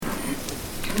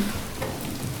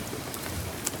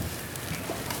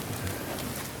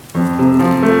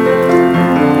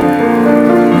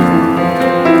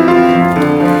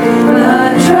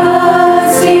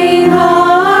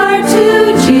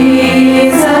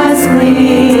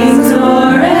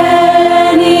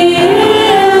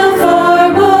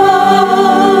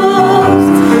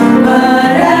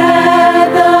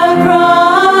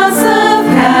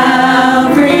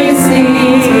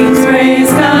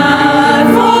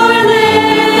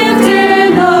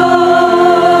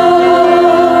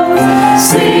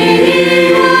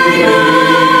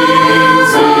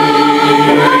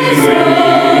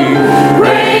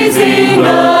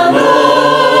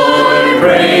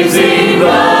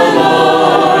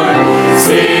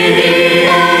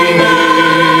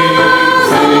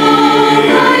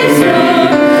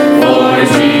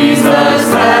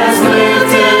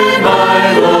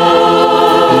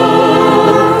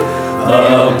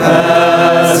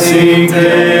passing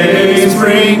days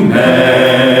bring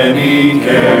many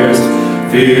cares.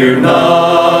 Fear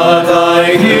not,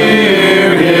 I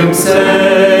hear him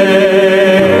say.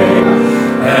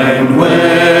 And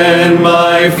when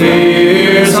my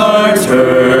fears are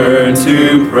turned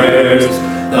to prayers,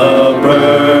 the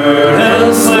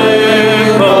burdens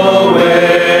slip away.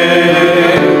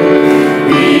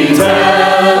 He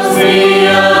tells me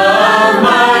of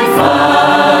my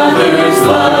Father's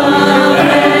love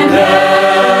and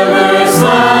ever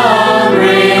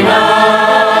slumbering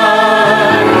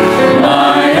eye,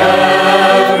 my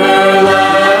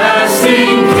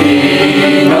everlasting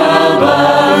King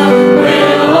above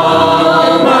will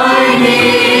all my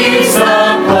needs supply.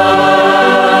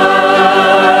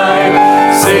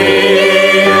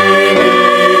 Sing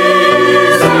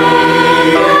his song,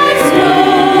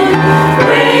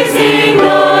 praising the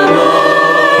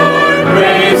Lord,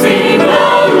 praising the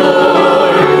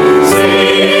Lord.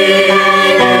 Sing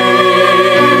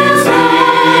his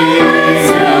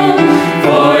song,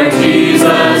 for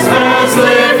Jesus has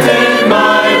lifted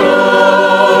my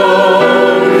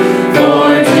load. For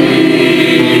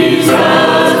Jesus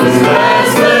has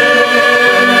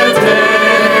lifted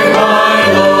my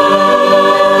load.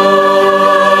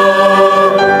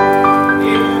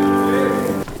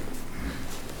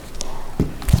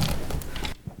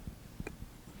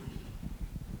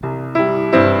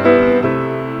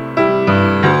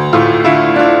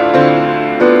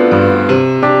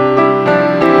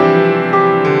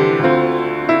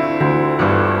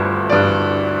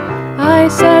 I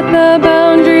set the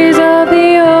boundaries of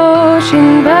the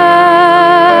ocean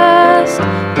vast,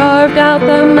 carved out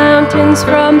the mountains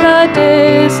from the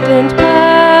distant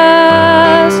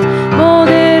past,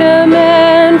 molded a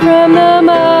man from the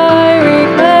miry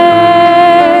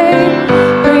clay,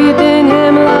 breathed in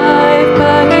him life,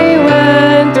 but he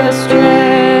went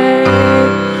astray.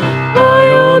 I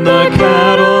own the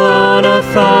cattle on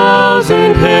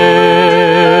 1,000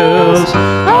 hills,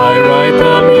 I write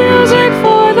the music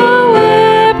for the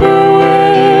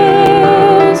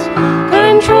whippoorwills,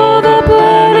 control the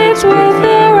planets with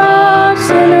their rocks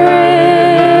and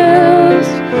rails,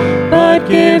 but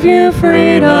give you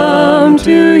freedom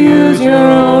to use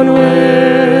your own will.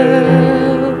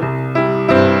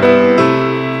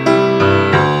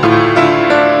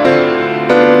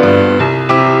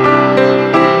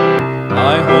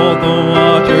 I hold the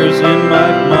waters in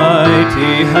my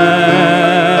mighty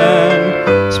hand,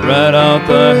 spread out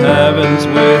the heavens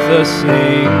with a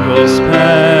single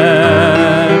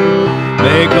span,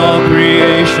 make all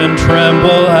creation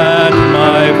tremble at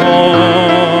my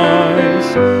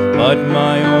voice, but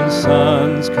my own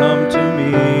sons come to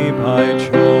me by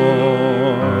choice.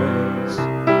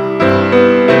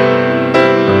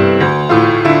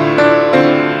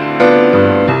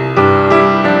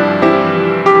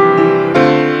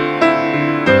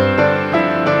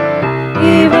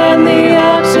 Even the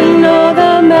oxen know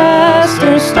the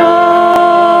master's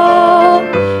stall,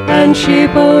 and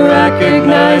sheep will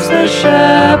recognize the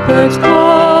shepherd's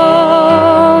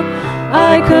call.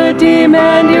 I could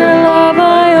demand your love,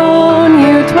 I own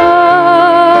you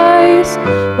twice,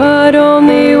 but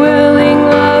only willing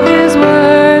love is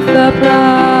worth the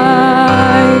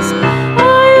price.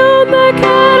 I own the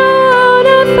cattle on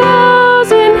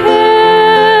 1,000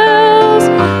 hills,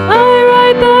 I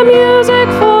write the music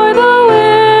for the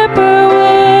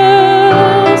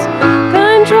whippoorwills,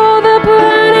 control the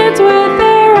planets with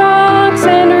their rocks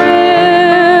and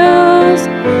rills,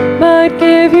 but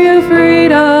give you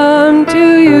freedom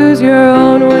to use your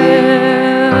own will.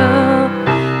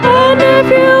 And if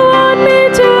you want me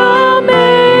to, I'll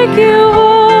make you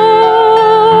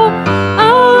whole.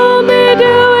 I'll only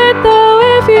do it though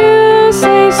if you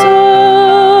say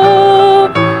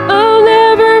so. I'll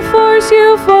never force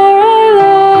you, for I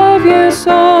love you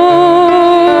so.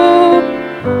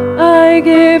 I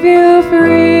give you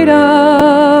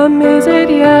freedom, is it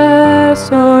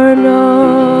yes or no?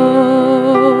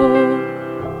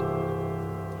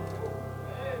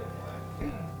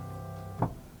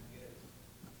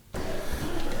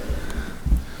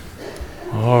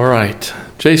 All right.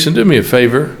 Jason, do me a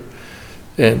favor.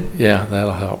 And yeah,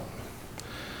 that'll help.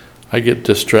 I get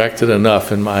distracted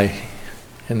enough in my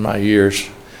ears.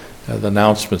 The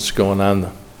announcements going on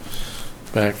the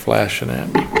back flashing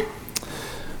at me.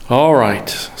 All right.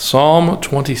 Psalm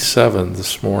 27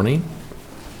 this morning.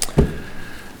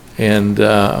 And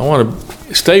I want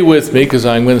to stay with me because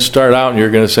I'm going to start out and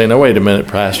you're going to say, no, wait a minute,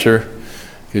 Pastor,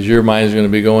 because your mind's going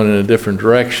to be going in a different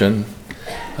direction.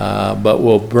 But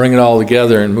we'll bring it all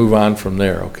together and move on from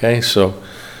there, okay? So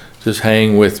just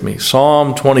hang with me.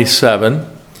 Psalm 27,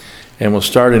 and we'll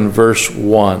start in verse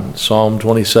 1. Psalm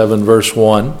 27, verse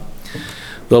 1.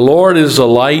 The Lord is the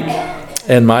light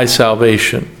and my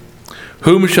salvation.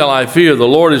 Whom shall I fear? The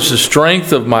Lord is the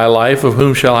strength of my life. Of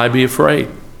whom shall I be afraid?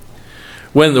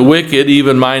 When the wicked,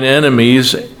 even mine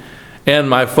enemies and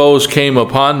my foes, came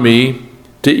upon me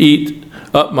to eat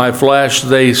up my flesh,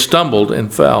 they stumbled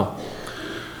and fell.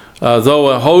 Though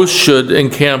a host should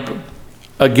encamp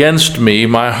against me,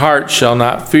 my heart shall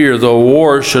not fear. Though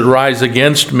war should rise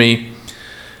against me,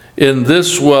 in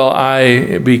this will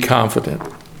I be confident.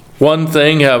 One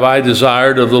thing have I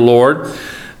desired of the Lord,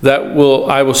 that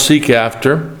I will seek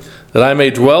after, that I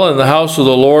may dwell in the house of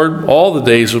the Lord all the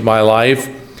days of my life,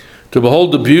 to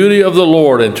behold the beauty of the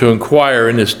Lord and to inquire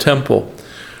in his temple.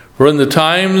 For in the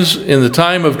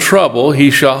time of trouble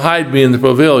he shall hide me in the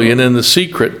pavilion, in the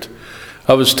secret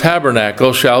of his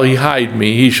tabernacle shall he hide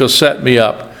me. He shall set me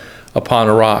up upon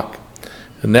a rock.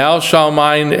 And now shall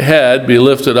mine head be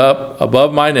lifted up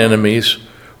above mine enemies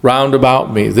round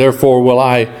about me. Therefore will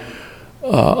I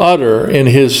utter in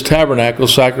his tabernacle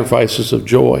sacrifices of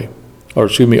joy,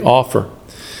 offer.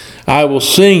 I will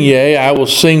sing, yea, I will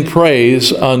sing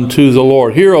praise unto the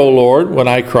Lord. Hear, O Lord, when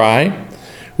I cry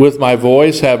with my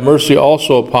voice. Have mercy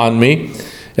also upon me,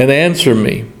 and answer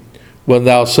me. When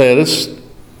thou saidest,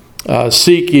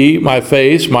 seek ye my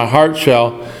face, my heart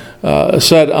shall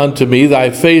said unto me, thy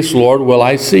face, Lord, will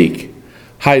I seek.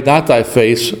 Hide not thy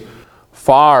face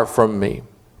far from me.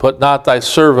 Put not thy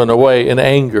servant away in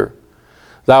anger.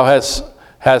 Thou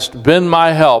hast been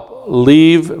my help.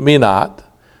 Leave me not,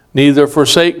 neither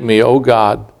forsake me, O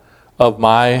God of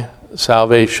my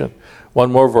salvation.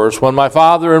 One more verse. When my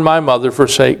father and my mother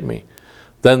forsake me,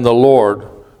 then the Lord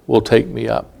will take me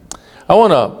up. I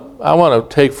want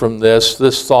to take from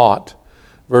this thought.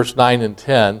 Verse 9 and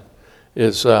 10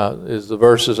 is the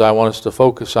verses I want us to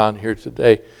focus on here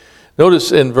today.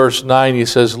 Notice in verse 9 he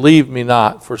says, leave me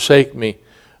not, forsake me,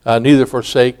 neither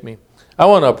forsake me. I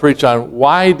want to preach on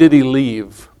why did he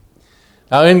leave?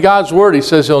 Now in God's word he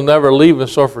says he'll never leave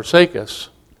us or forsake us.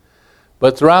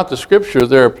 But throughout the scripture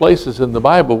there are places in the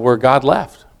Bible where God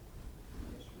left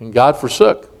and God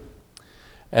forsook.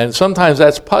 And sometimes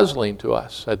that's puzzling to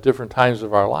us at different times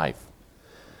of our life.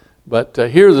 But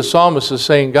here the psalmist is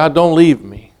saying, God, don't leave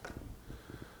me.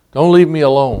 Don't leave me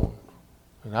alone.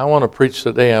 And I want to preach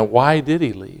today on why did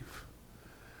he leave?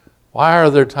 Why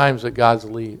are there times that God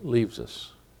leaves us?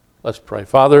 Let's pray.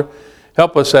 Father,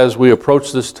 help us as we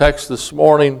approach this text this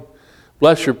morning.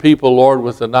 Bless your people, Lord,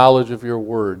 with the knowledge of your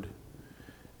word.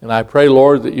 And I pray,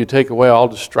 Lord, that you take away all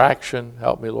distraction.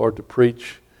 Help me, Lord, to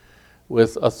preach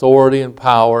with authority and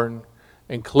power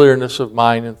and clearness of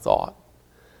mind and thought.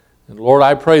 And Lord,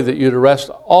 I pray that you'd arrest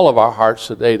all of our hearts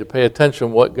today to pay attention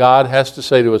to what God has to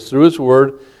say to us through his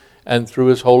word and through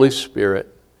his Holy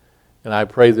Spirit. And I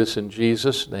pray this in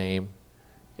Jesus' name.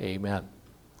 Amen.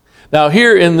 Now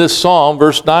here in this psalm,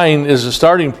 verse 9 is a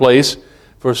starting place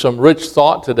for some rich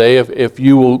thought today. If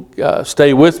you will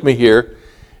stay with me here.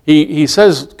 He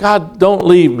says, God, don't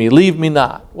leave me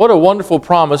not. What a wonderful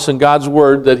promise in God's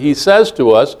word that he says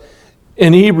to us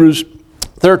in Hebrews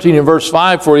 13 and verse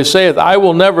 5, for he saith, I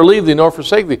will never leave thee nor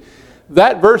forsake thee.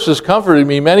 That verse has comforted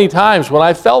me many times when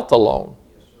I felt alone,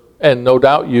 and no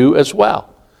doubt you as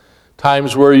well.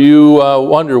 Times where you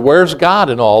wonder, where's God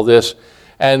in all this?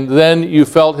 And then you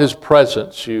felt his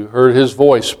presence. You heard his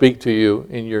voice speak to you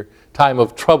in your time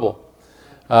of trouble.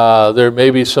 There may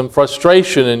be some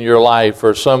frustration in your life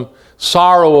or some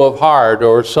sorrow of heart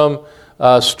or some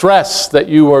stress that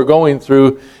you are going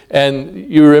through, and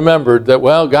you remembered that,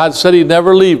 well, God said he'd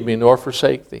never leave me nor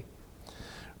forsake thee.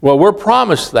 Well, we're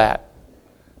promised that.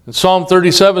 In Psalm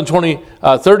 32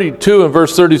 and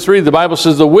verse 33, the Bible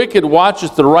says, the wicked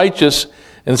watcheth the righteous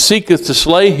and seeketh to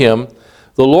slay him.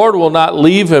 The Lord will not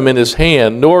leave him in his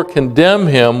hand, nor condemn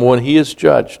him when he is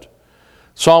judged.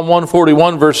 Psalm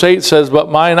 141 verse 8 says, but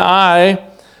mine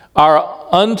eye are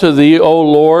unto thee, O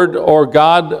Lord, or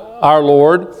God our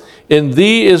Lord. In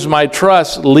thee is my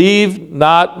trust. Leave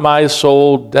not my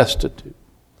soul destitute.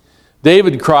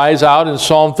 David cries out in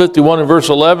Psalm 51 and verse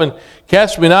 11,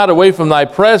 cast me not away from thy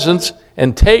presence,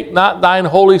 and take not thine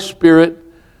Holy Spirit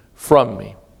from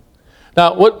me.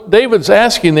 Now, what David's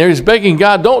asking there, he's begging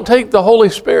God, don't take the Holy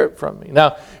Spirit from me.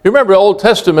 Now, you remember the Old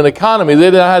Testament economy, they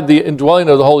didn't have the indwelling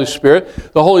of the Holy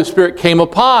Spirit. The Holy Spirit came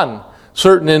upon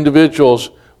certain individuals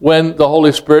when the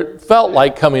Holy Spirit felt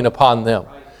like coming upon them.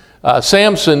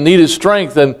 Samson needed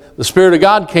strength, and the Spirit of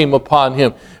God came upon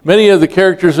him. Many of the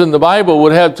characters in the Bible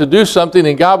would have to do something,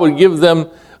 and God would give them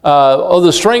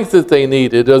the strength that they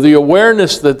needed, or the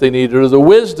awareness that they needed, or the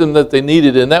wisdom that they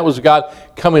needed, and that was God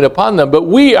coming upon them. But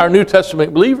we are New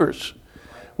Testament believers.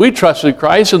 We trusted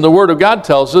Christ, and the Word of God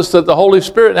tells us that the Holy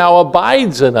Spirit now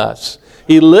abides in us.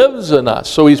 He lives in us,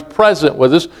 so He's present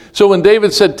with us. So when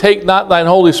David said, "Take not thine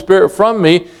Holy Spirit from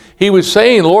me," he was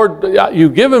saying, "Lord,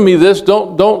 you've given me this.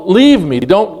 Don't leave me.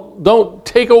 Don't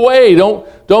take away.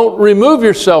 Don't remove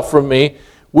yourself from me."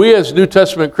 We as New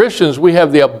Testament Christians, we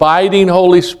have the abiding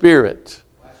Holy Spirit.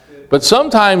 But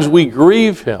sometimes we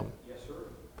grieve Him.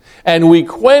 And we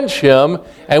quench Him,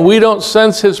 and we don't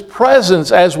sense His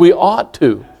presence as we ought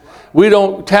to. We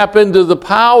don't tap into the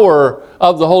power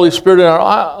of the Holy Spirit in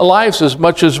our lives as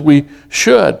much as we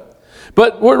should.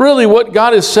 But really what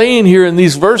God is saying here in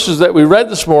these verses that we read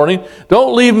this morning,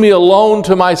 don't leave me alone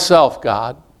to myself,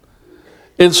 God.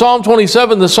 In Psalm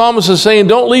 27, the psalmist is saying,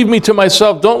 don't leave me to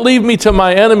myself. Don't leave me to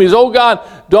my enemies. Oh God,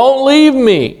 don't leave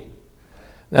me.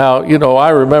 Now, I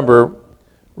remember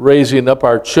raising up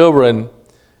our children,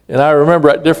 and I remember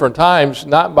at different times,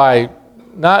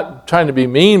 not trying to be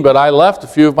mean, but I left a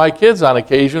few of my kids on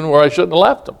occasion where I shouldn't have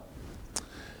left them.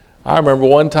 I remember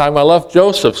one time I left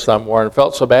Joseph somewhere and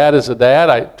felt so bad as a dad.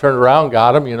 I turned around,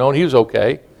 got him, and he was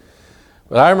okay.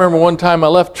 But I remember one time I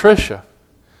left Tricia.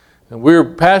 And we were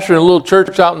pastoring a little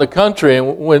church out in the country,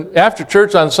 and after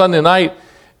church on Sunday night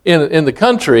in the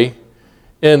country,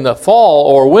 in the fall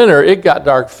or winter, it got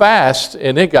dark fast,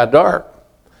 and it got dark.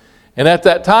 And at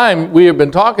that time, we had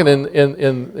been talking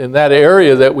in that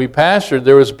area that we pastored,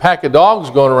 there was a pack of dogs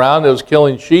going around that was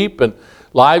killing sheep and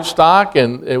livestock,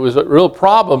 and it was a real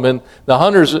problem. And the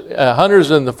hunters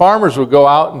and the farmers would go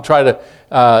out and try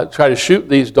to shoot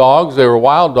these dogs. They were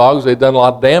wild dogs. They'd done a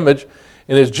lot of damage.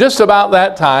 And it's just about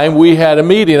that time we had a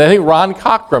meeting. I think Ron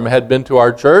Cockrum had been to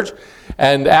our church.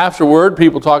 And afterward,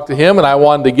 people talked to him, and I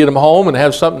wanted to get him home and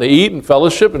have something to eat and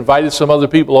fellowship, invited some other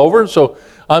people over. And so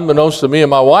unbeknownst to me and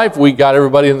my wife, we got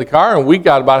everybody in the car, and we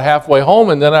got about halfway home.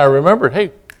 And then I remembered,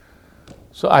 hey,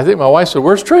 so I think my wife said,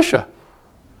 where's Tricia?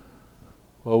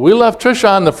 Well, we left Tricia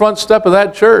on the front step of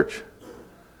that church.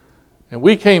 And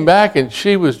we came back, and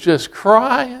she was just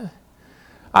crying.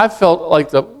 I felt like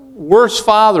the worst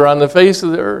father on the face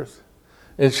of the earth.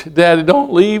 And she, Daddy,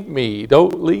 don't leave me.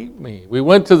 Don't leave me. We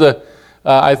went to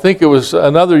I think it was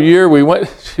another year,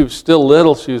 she was still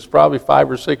little. She was probably 5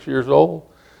 or 6 years old.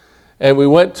 And we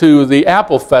went to the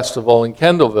Apple Festival in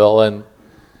Kendallville.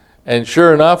 And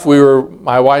sure enough,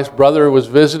 my wife's brother was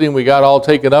visiting. We got all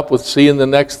taken up with seeing the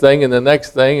next thing and the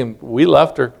next thing. And we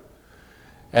left her.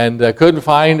 And couldn't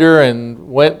find her, and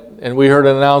went, and we heard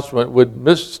an announcement, would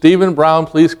Miss Stephen Brown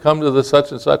please come to the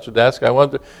such and such a desk? I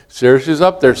went there. Seriously, she's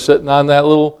up there sitting on that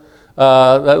little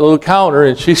counter,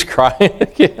 and she's crying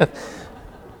again.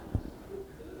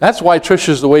 That's why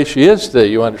Tricia's the way she is today,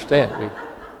 you understand.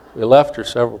 We left her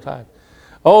several times.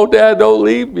 Oh, Dad, don't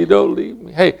leave me, don't leave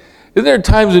me. Hey, isn't there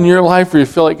times in your life where you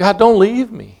feel like, God, don't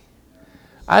leave me.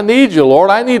 I need you, Lord.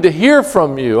 I need to hear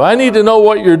from you. I need to know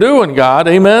what you're doing, God.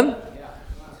 Amen?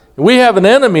 We have an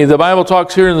enemy. The Bible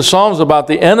talks here in the Psalms about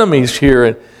the enemies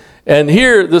here. And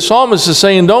here the psalmist is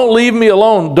saying, don't leave me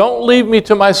alone. Don't leave me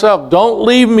to myself. Don't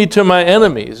leave me to my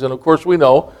enemies. And of course we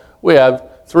know we have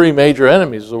 3 major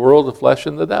enemies, the world, the flesh,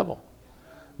 and the devil.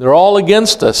 They're all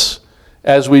against us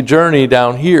as we journey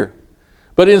down here.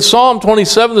 But in Psalm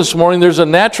 27 this morning, there's a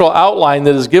natural outline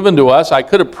that is given to us. I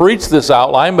could have preached this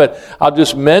outline, but I'll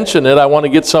just mention it. I want to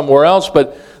get somewhere else.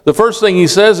 But the first thing he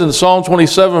says in Psalm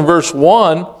 27, verse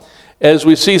 1, as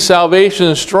we see salvation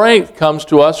and strength comes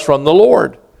to us from the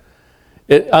Lord.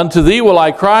 Unto thee will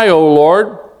I cry, O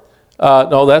Lord.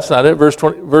 No, that's not it.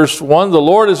 Verse 1, the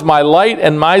Lord is my light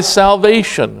and my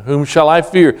salvation. Whom shall I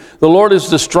fear? The Lord is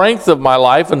the strength of my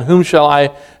life, and whom shall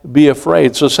I be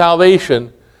afraid? So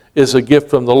salvation is a gift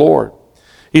from the Lord.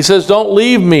 He says, don't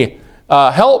leave me.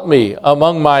 Help me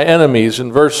among my enemies.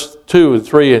 In verse 2 and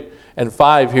 3 and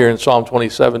 5 here in Psalm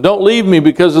 27. Don't leave me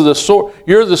because of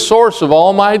you're the source of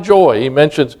all my joy. He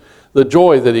mentions the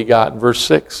joy that he got in verse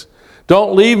 6.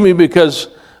 Don't leave me because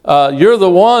you're the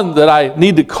one that I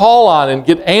need to call on and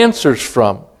get answers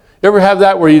from. You ever have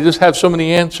that where you just have so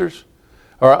many answers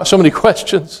or so many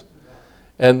questions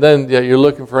and then you're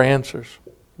looking for answers?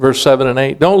 Verse 7 and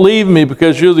 8. Don't leave me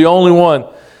because you're the only one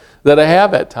that I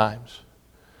have at times.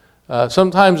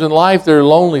 Sometimes in life there are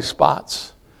lonely spots.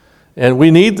 And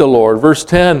we need the Lord. Verse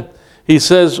 10, he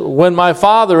says, when my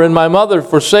father and my mother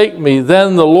forsake me,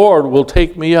 then the Lord will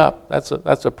take me up. That's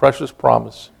a precious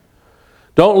promise.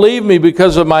 Don't leave me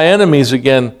because of my enemies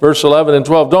again. Verse 11 and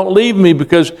 12. Don't leave me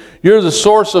because you're the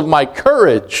source of my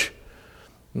courage.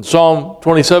 In Psalm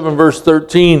 27, verse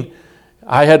 13,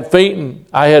 I had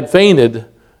fainted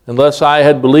unless I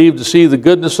had believed to see the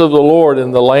goodness of the Lord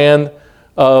in the land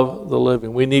of the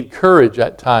living. We need courage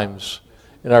at times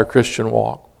in our Christian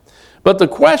walk. But the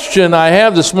question I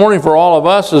have this morning for all of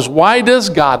us is, why does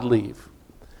God leave?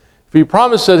 If he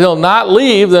promised that he'll not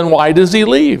leave, then why does he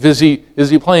leave? Is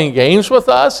he playing games with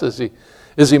us?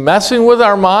 Is he messing with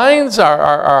our minds,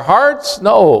 our hearts?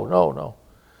 No.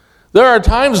 There are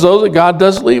times, though, that God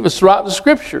does leave us throughout the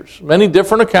Scriptures. Many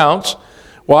different accounts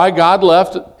why God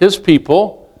left his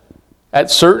people at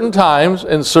certain times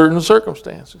in certain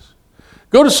circumstances.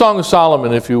 Go to Song of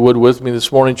Solomon, if you would, with me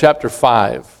this morning, chapter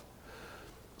 5.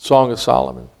 Song of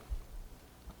Solomon.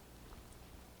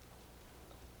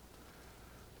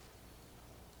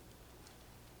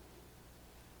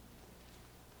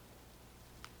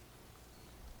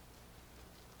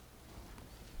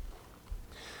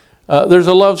 There's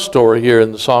a love story here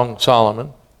in the Song of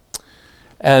Solomon.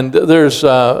 And it's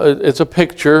a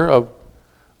picture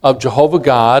of Jehovah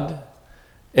God,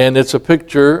 and it's a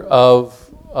picture of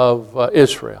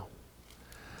Israel.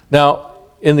 Now,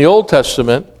 in the Old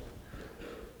Testament,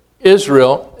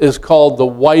 Israel is called the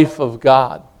wife of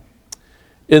God.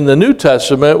 In the New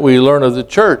Testament, we learn of the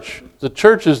church. The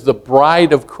church is the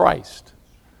bride of Christ.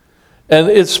 And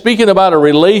it's speaking about a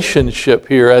relationship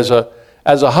here as a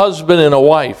husband and a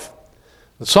wife.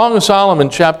 The Song of Solomon,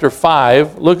 chapter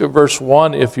 5, look at verse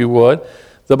 1, if you would.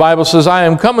 The Bible says, I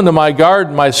am coming to my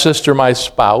garden, my sister, my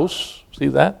spouse. See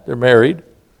that? They're married.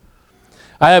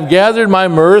 I have gathered my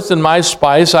mirth and my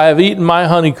spice. I have eaten my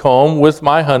honeycomb with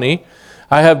my honey.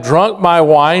 I have drunk my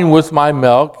wine with my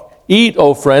milk. Eat,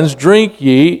 O friends, drink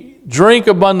ye. Drink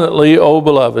abundantly, O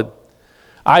beloved.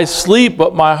 I sleep,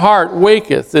 but my heart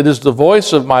waketh. It is the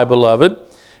voice of my beloved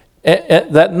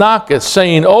that knocketh,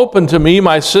 saying, Open to me,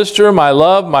 my sister, my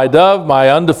love, my dove, my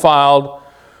undefiled.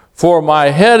 For my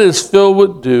head is filled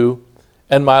with dew,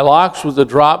 and my locks with the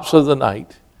drops of the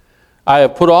night. I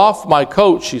have put off my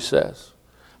coat, she says.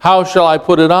 How shall I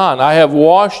put it on? I have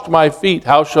washed my feet.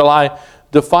 How shall I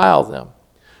defile them?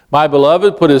 My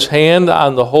beloved put his hand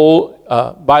on the hole,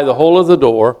 by the hole of the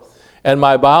door, and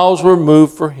my bowels were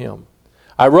moved for him.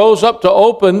 I rose up to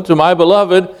open to my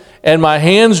beloved, and my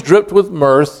hands dripped with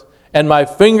mirth, and my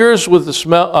fingers with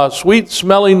the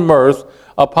sweet-smelling mirth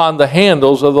upon the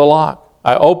handles of the lock.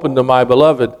 I opened to my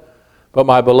beloved, but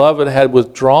my beloved had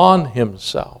withdrawn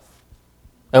himself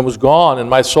and was gone, and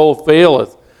my soul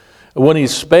faileth. When he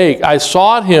spake, I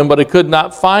sought him, but I could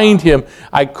not find him.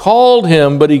 I called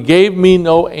him, but he gave me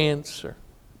no answer.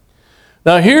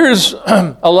 Now here's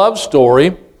a love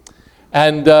story,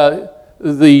 and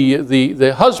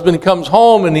the husband comes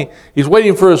home, and he's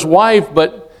waiting for his wife,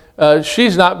 but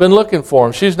she's not been looking for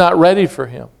him. She's not ready for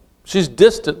him. She's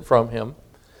distant from him.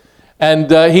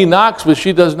 And he knocks, but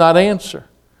she does not answer.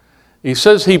 He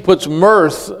says he puts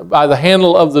mirth by the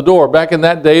handle of the door. Back in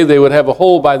that day, they would have a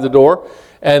hole by the door,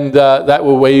 and that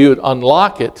way you would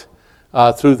unlock it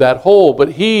through that hole.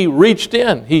 But he reached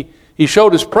in. He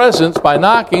showed his presence by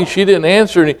knocking. She didn't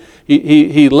answer, and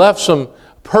he left some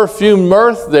perfumed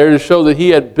mirth there to show that he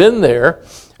had been there.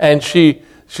 And she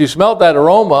smelled that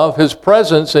aroma of his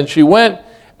presence, and she went,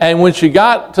 and when she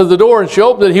got to the door and she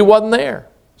opened it, he wasn't there.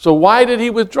 So why did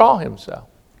he withdraw himself?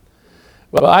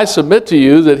 Well, I submit to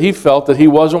you that he felt that he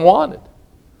wasn't wanted.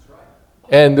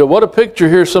 And what a picture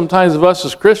here sometimes of us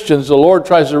as Christians. The Lord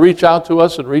tries to reach out to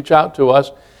us,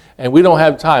 and we don't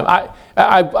have time.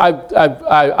 I'm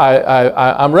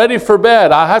ready for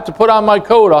bed. I have to put on my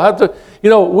coat. I'll have to,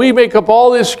 we make up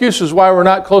all the excuses why we're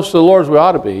not close to the Lord as we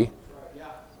ought to be.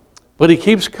 But he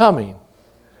keeps coming.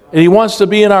 And he wants to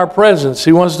be in our presence.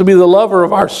 He wants to be the lover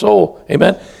of our soul.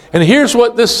 Amen. And here's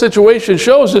what this situation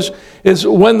shows us, is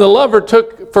when the lover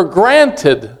took for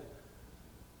granted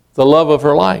the love of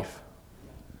her life.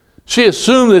 She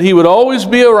assumed that he would always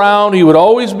be around, he would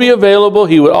always be available,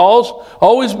 he would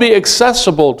always be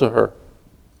accessible to her.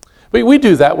 But we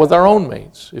do that with our own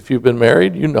mates. If you've been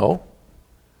married, you know.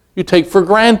 You take for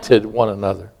granted one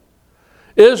another.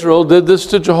 Israel did this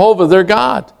to Jehovah, their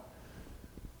God.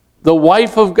 The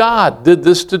wife of God did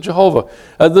this to Jehovah.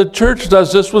 The church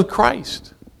does this with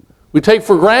Christ. We take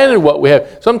for granted what we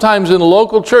have. Sometimes in a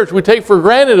local church, we take for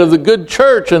granted of the good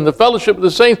church and the fellowship of the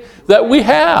saints that we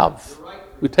have.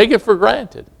 We take it for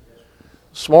granted.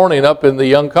 This morning up in the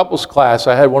young couples class,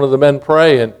 I had one of the men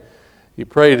pray, and he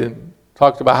prayed and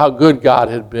talked about how good God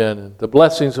had been and the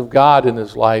blessings of God in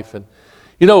his life. And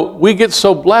we get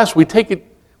so blessed, we take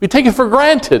it for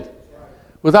granted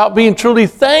without being truly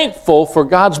thankful for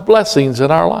God's blessings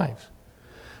in our lives.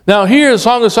 Now here, the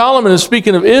Song of Solomon is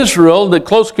speaking of Israel, the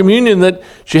close communion that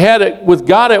she had with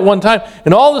God at one time,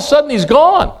 and all of a sudden he's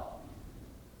gone.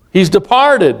 He's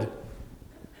departed.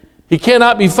 He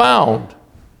cannot be found.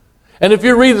 And if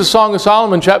you read the Song of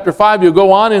Solomon, chapter 5, you'll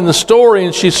go on in the story,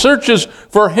 and she searches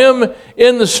for him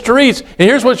in the streets. And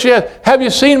here's what she has. Have you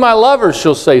seen my lover,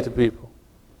 she'll say to people.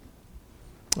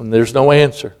 And there's no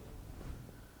answer.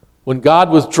 when God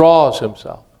withdraws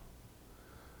himself.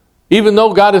 Even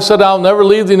though God has said, I'll never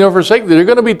leave thee nor forsake thee, there are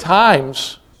going to be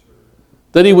times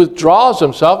that he withdraws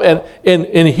himself.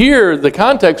 And here, the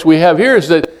context we have here is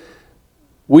that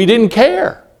we didn't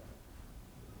care.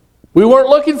 We weren't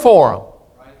looking for him.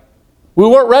 We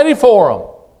weren't ready for him.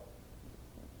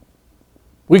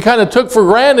 We kind of took for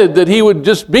granted that he would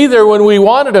just be there when we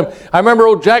wanted him. I remember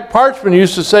old Jack Parchman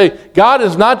used to say, God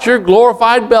is not your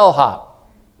glorified bellhop.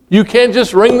 You can't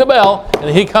just ring the bell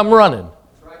and he come running.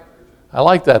 I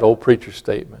like that old preacher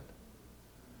statement.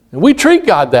 And we treat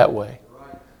God that way.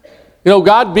 You know,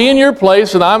 God, be in your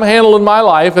place and I'm handling my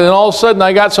life, and then all of a sudden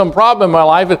I got some problem in my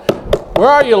life. And where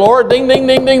are you, Lord? Ding, ding,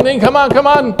 ding, ding, ding. Come on, come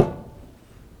on.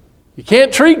 You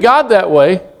can't treat God that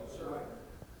way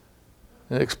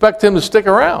and expect him to stick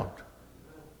around.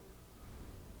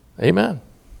 Amen.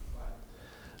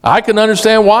 I can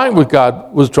understand why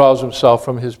God withdraws himself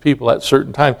from his people at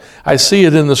certain times. I see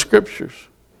it in the scriptures.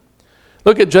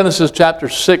 Look at Genesis chapter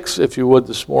 6, if you would,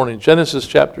 this morning. Genesis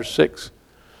chapter 6.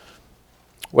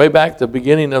 Way back at the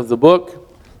beginning of the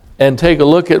book. And take a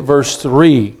look at verse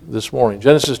 3 this morning.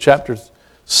 Genesis chapter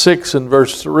 6 and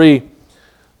verse 3.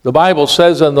 The Bible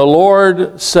says, and the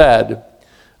Lord said,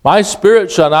 my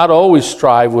spirit shall not always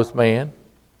strive with man,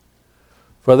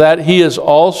 for that he is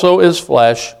also as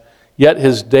flesh, yet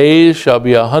his days shall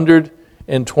be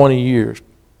 120 years.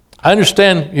 I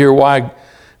understand here why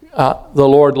the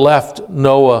Lord left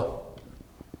Noah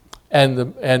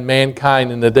and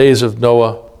mankind in the days of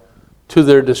Noah to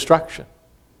their destruction.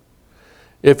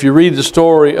 If you read the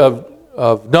story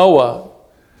of Noah,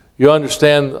 you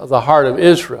understand the heart of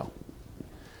Israel.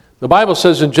 The Bible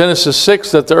says in Genesis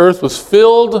 6 that the earth was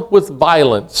filled with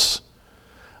violence.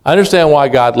 I understand why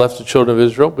God left the children of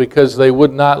Israel, because they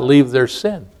would not leave their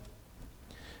sin.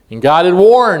 And God had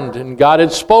warned, and God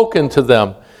had spoken to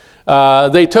them.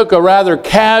 They took a rather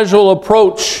casual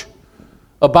approach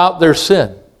about their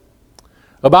sin,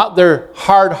 about their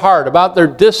hard heart, about their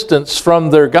distance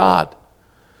from their God.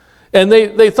 And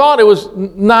they thought it was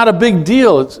not a big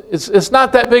deal. It's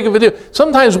not that big of a deal.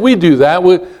 Sometimes we do that.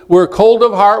 We're cold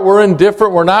of heart. We're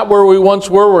indifferent. We're not where we once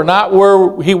were. We're not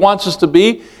where he wants us to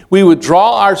be. We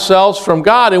withdraw ourselves from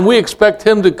God, and we expect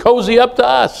him to cozy up to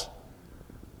us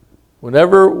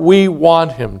whenever we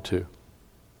want him to.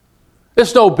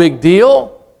 It's no big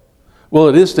deal. Well,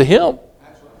 it is to him.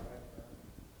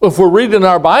 If we're reading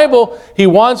our Bible, he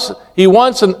wants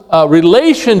a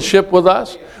relationship with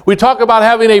us. We talk about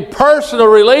having a personal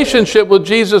relationship with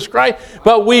Jesus Christ,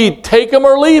 but we take him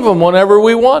or leave him whenever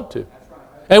we want to.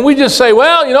 And we just say,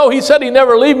 well, you know, he said he'd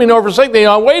never leave me nor forsake me.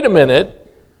 Now, wait a minute.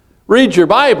 Read your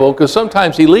Bible, because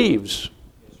sometimes he leaves.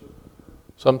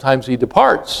 Sometimes he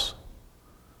departs.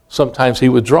 Sometimes he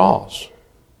withdraws.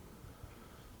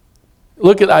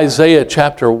 Look at Isaiah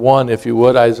chapter 1, if you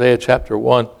would, Isaiah chapter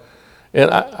 1. And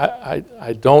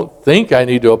I don't think I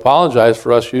need to apologize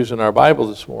for us using our Bible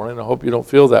this morning. I hope you don't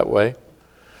feel that way.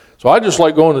 So I just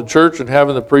like going to church and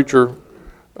having the preacher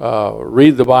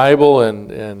read the Bible,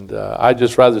 and I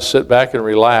just rather sit back and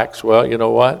relax. Well, you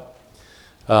know what?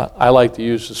 I like to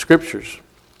use the scriptures.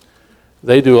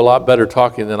 They do a lot better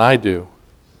talking than I do.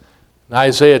 In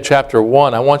Isaiah chapter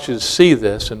 1, I want you to see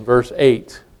this in verse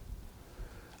 8.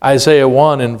 Isaiah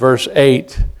 1 in verse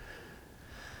 8.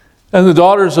 And the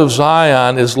daughters of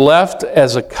Zion is left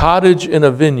as a cottage in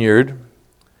a vineyard,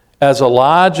 as a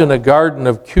lodge in a garden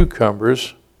of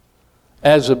cucumbers,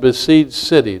 as a besieged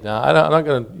city. Now, I'm not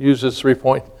going to use this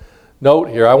 3-point note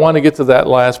here. I want to get to that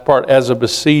last part, as a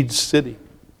besieged city.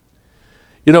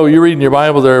 You know, you read in your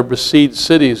Bible there are besieged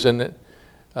cities, and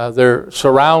they're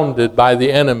surrounded by the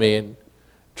enemy and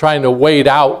trying to wait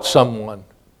out someone.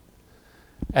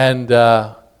 And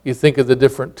you think of the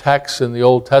different texts in the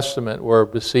Old Testament where a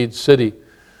besieged city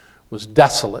was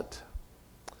desolate.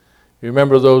 You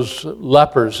remember those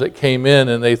lepers that came in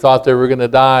and they thought they were going to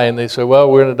die, and they said,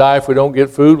 well, we're going to die if we don't get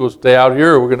food. We'll stay out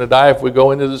here, or we're going to die if we go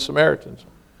into the Samaritans.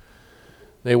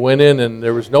 They went in and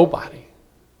there was nobody.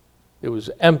 It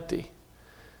was empty.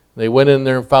 They went in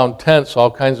there and found tents, all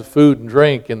kinds of food and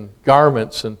drink and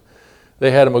garments, and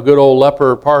they had them a good old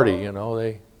leper party, you know.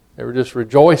 They were just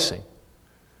rejoicing.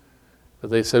 But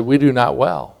they said, we do not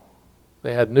well.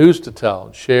 They had news to tell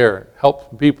and share,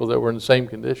 help people that were in the same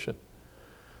condition.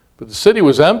 But the city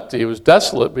was empty. It was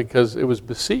desolate because it was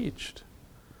besieged.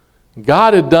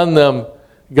 God had done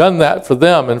that for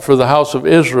them and for the house of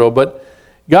Israel. But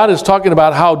God is talking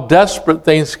about how desperate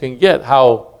things can get,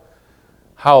 how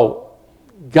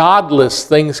godless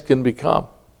things can become.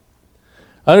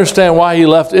 I understand why he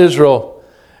left Israel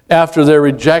after their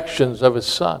rejections of his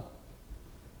son.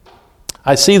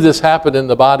 I see this happen in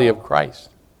the body of Christ.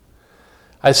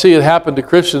 I see it happen to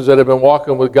Christians that have been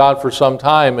walking with God for some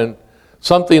time, and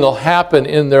something will happen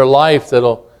in their life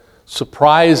that'll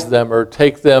surprise them or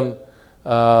take them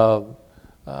to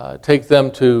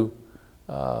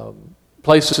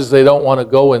places they don't want to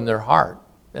go in their heart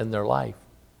and their life.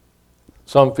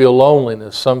 Some feel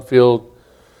loneliness. Some feel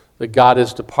that God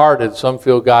has departed. Some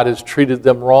feel God has treated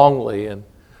them wrongly. And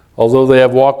although they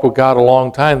have walked with God a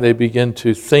long time, they begin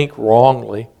to think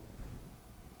wrongly.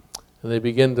 And they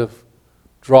begin to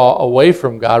draw away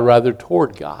from God rather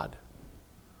toward God.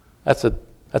 That's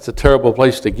a terrible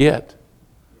place to get.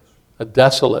 A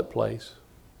desolate place.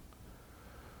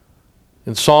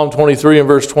 In Psalm 23 and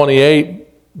verse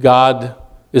 28, God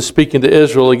is speaking to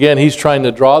Israel. Again, He's trying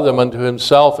to draw them unto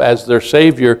Himself as their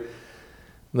Savior.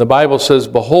 And the Bible says,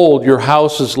 "Behold, your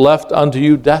house is left unto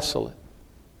you desolate."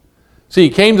 See, He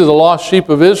came to the lost sheep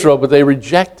of Israel, but they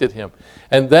rejected Him.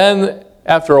 And then,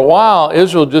 after a while,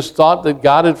 Israel just thought that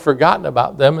God had forgotten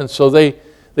about them, and so they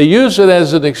used it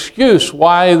as an excuse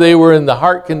why they were in the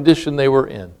heart condition they were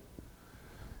in.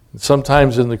 And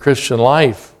sometimes in the Christian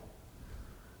life,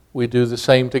 we do the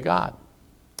same to God.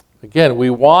 Again, we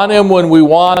want Him when we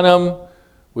want Him.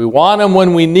 We want Him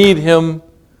when we need Him.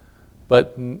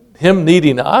 But Him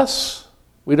needing us,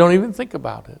 we don't even think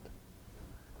about it.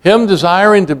 Him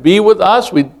desiring to be with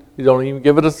us, we don't even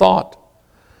give it a thought.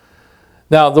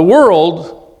 Now, the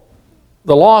world,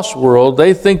 the lost world,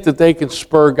 they think that they can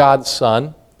spur God's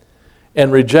Son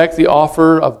and reject the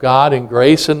offer of God in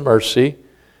grace and mercy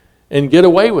and get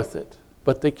away with it.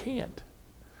 But they can't.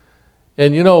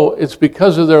 And you know, it's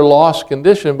because of their lost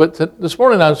condition. But this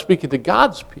morning I'm speaking to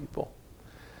God's people.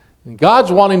 And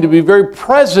God's wanting to be very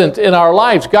present in our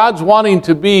lives. God's wanting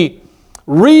to be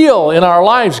real in our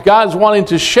lives. God's wanting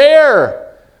to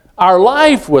share our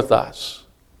life with us.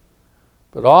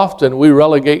 But often we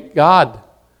relegate God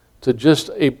to just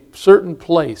a certain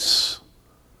place.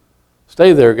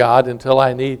 Stay there, God, until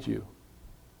I need you.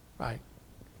 Right?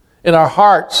 In our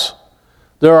hearts,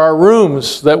 there are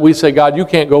rooms that we say, God, you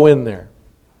can't go in there.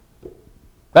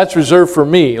 That's reserved for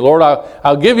me. Lord,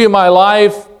 I'll give you my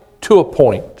life to a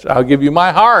point. I'll give you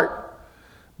my heart.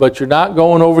 But you're not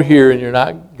going over here and you're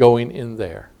not going in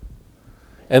there.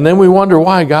 And then we wonder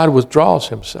why God withdraws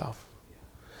Himself.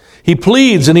 He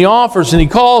pleads and He offers and He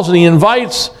calls and He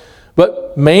invites.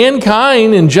 But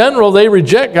mankind in general, they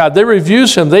reject God. They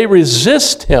refuse Him. They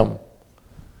resist Him.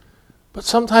 But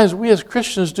sometimes we as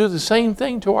Christians do the same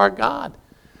thing to our God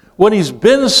when He's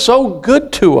been so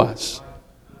good to us.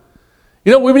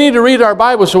 You know, we need to read our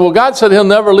Bible. So, well, God said He'll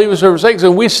never leave us or forsake us.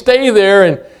 And we stay there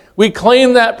and we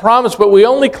claim that promise, but we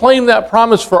only claim that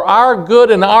promise for our good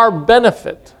and our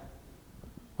benefit.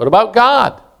 What about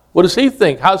God? What does He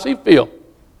think? How does He feel?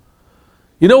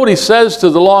 You know what He says to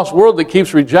the lost world that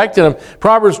keeps rejecting Him?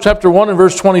 Proverbs chapter 1 and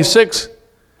verse 26.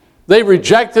 They've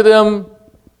rejected Him.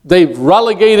 They've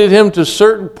relegated Him to a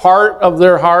certain part of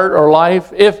their heart or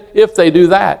life, if they do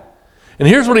that. And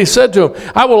here's what He said to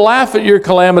him. I will laugh at your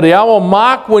calamity. I will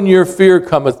mock when your fear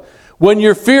cometh. When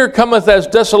your fear cometh as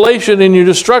desolation and your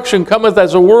destruction cometh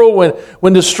as a whirlwind,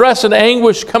 when distress and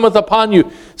anguish cometh upon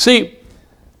you. See,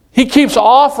 He keeps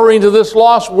offering to this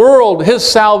lost world His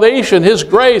salvation, His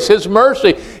grace, His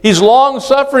mercy. He's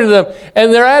long-suffering to them.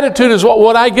 And their attitude is, well,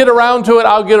 when I get around to it,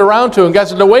 I'll get around to it. And God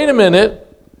said, no, wait a minute.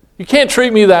 You can't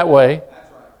treat me that way.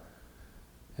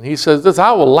 And He says this,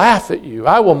 I will laugh at you.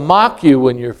 I will mock you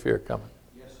when your fear cometh.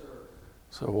 Yes, sir.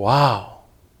 So, wow.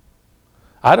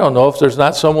 I don't know if there's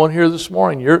not someone here this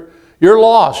morning. You're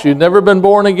lost. You've never been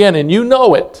born again, and you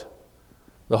know it.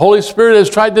 The Holy Spirit has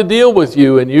tried to deal with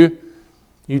you, and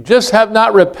you just have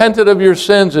not repented of your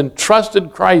sins and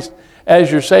trusted Christ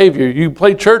as your Savior. You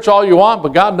play church all you want,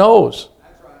 but God knows.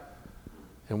 That's right.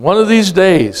 And one of these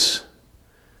days,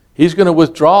 He's going to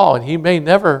withdraw, and He may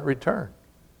never return.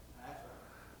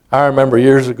 I remember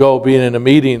years ago being in a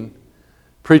meeting.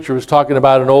 The preacher was talking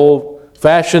about an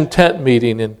old-fashioned tent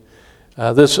meeting, and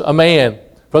a man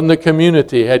from the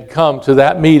community had come to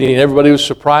that meeting. Everybody was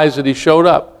surprised that he showed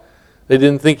up. They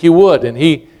didn't think he would, and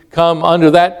he come under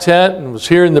that tent and was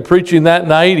hearing the preaching that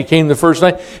night. He came the first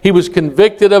night. He was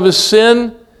convicted of his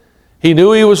sin. He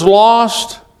knew he was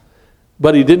lost,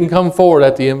 but he didn't come forward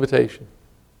at the invitation.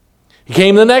 He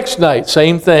came the next night,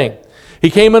 same thing.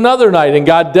 He came another night, and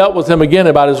God dealt with him again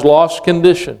about his lost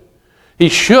condition. He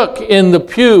shook in the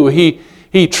pew.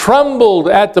 He trembled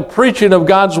at the preaching of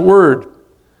God's word.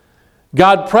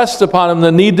 God pressed upon him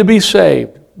the need to be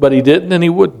saved, but he didn't and he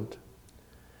wouldn't.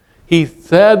 He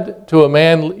said to a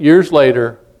man years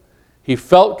later, he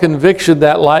felt conviction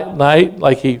that night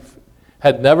like he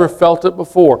had never felt it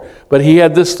before. But he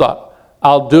had this thought,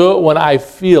 I'll do it when I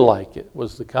feel like it,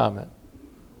 was the comment.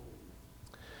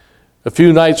 A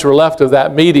few nights were left of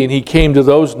that meeting. He came to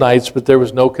those nights, but there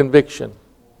was no conviction.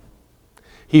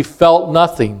 He felt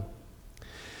nothing.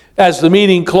 As the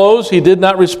meeting closed, he did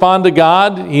not respond to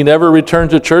God. He never returned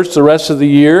to church the rest of the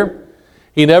year.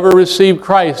 He never received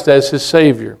Christ as his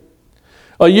Savior.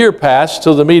 A year passed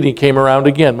till the meeting came around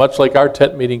again, much like our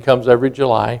tent meeting comes every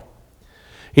July.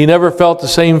 He never felt the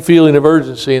same feeling of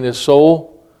urgency in his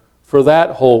soul for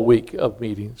that whole week of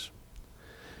meetings.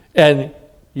 And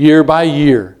year by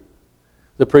year,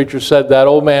 the preacher said that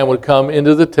old man would come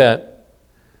into the tent,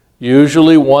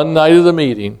 usually one night of the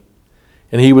meeting,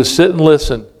 and he would sit and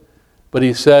listen. But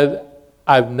he said,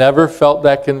 I've never felt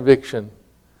that conviction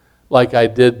like I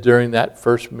did during that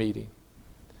first meeting.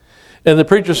 And the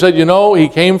preacher said, he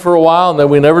came for a while and then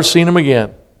we never seen him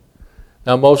again.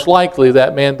 Now, most likely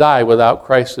that man died without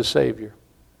Christ as Savior.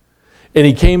 And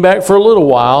he came back for a little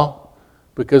while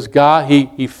because God,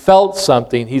 he felt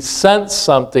something. He sensed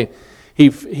something.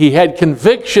 He had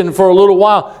conviction for a little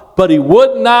while, but he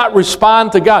would not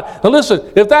respond to God. Now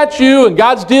listen, if that's you and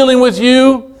God's dealing with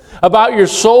you about your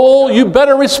soul, you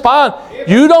better respond.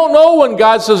 You don't know when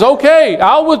God says, okay,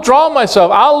 I'll withdraw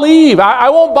myself. I'll leave. I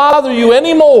won't bother you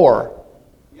anymore.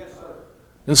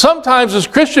 And sometimes as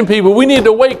Christian people, we need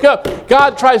to wake up.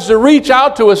 God tries to reach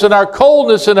out to us in our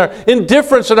coldness, in our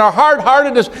indifference, in our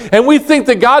hard-heartedness, and we think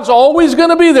that God's always going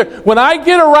to be there. When I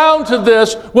get around to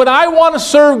this, when I want to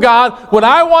serve God, when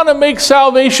I want to make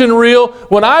salvation real,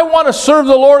 when I want to serve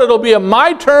the Lord, it'll be on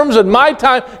my terms and my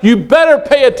time. You better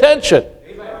pay attention.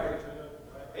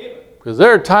 Because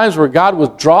there are times where God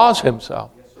withdraws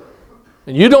himself.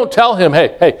 And you don't tell him,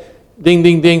 hey, ding,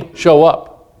 ding, ding, show up.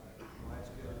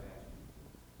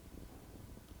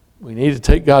 We need to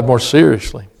take God more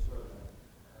seriously.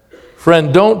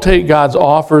 Friend, don't take God's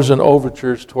offers and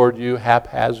overtures toward you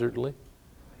haphazardly.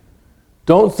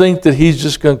 Don't think that he's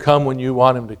just going to come when you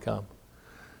want him to come.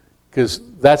 Because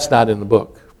that's not in the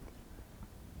book.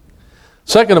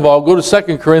 Second of all, go to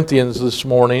 2 Corinthians this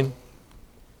morning.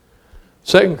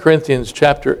 2 Corinthians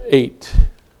chapter 8.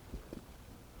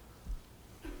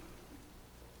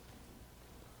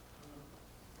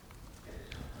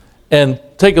 And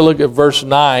take a look at verse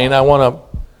 9. I want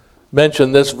to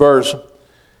mention this verse.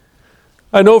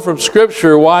 I know from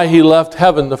Scripture why he left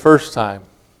heaven the first time.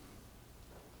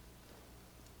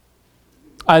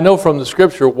 I know from the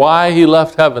Scripture why he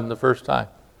left heaven the first time.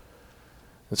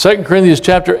 In 2 Corinthians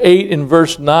chapter 8 in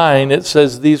verse 9, it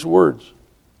says these words.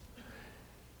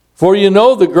 For you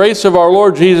know the grace of our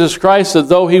Lord Jesus Christ, that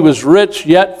though he was rich,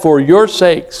 yet for your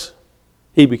sakes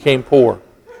he became poor,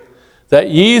 that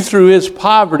ye through his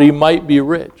poverty might be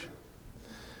rich.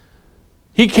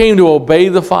 He came to obey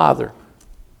the Father.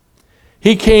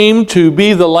 He came to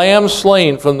be the lamb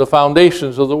slain from the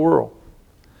foundations of the world.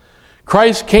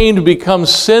 Christ came to become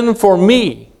sin for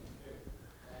me.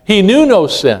 He knew no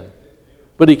sin,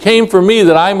 but he came for me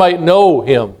that I might know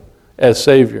him as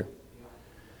Savior.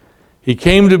 He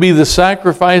came to be the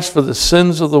sacrifice for the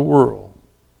sins of the world.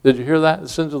 Did you hear that? The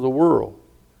sins of the world.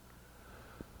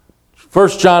 1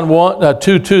 John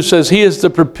 2:2 says, he is the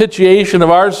propitiation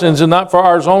of our sins, and not for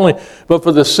ours only, but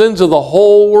for the sins of the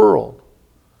whole world.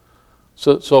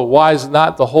 So why is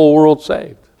not the whole world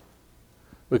saved?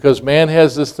 Because man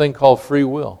has this thing called free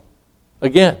will.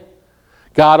 Again,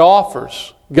 God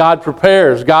offers, God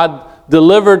prepares, God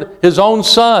delivered his own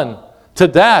Son to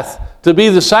death to be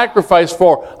the sacrifice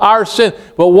for our sin.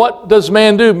 But what does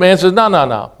man do? Man says, no,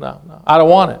 I don't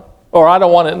want it. Or I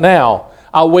don't want it now.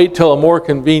 I'll wait till a more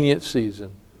convenient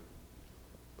season.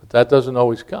 But that doesn't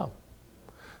always come.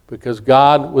 Because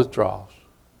God withdraws.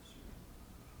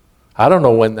 I don't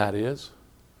know when that is.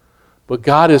 But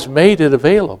God has made it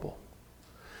available.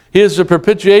 He is the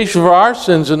propitiation for our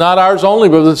sins, and not ours only,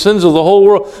 but the sins of the whole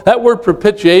world. That word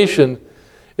propitiation,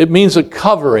 it means a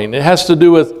covering. It has to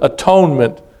do with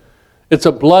atonement. It's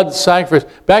a blood sacrifice.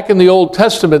 Back in the Old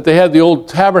Testament, they had the old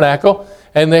tabernacle,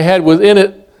 and they had within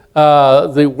it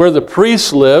where the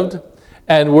priests lived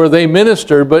and where they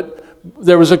ministered, but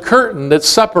there was a curtain that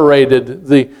separated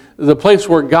the place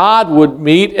where God would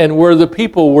meet and where the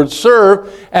people would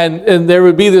serve, and there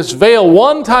would be this veil.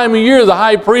 One time a year, the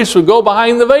high priest would go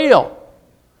behind the veil,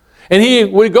 and he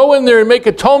would go in there and make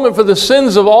atonement for the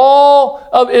sins of all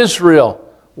of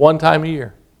Israel one time a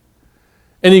year.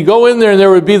 And he'd go in there and there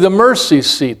would be the mercy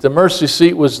seat. The mercy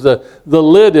seat was the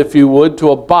lid, if you would, to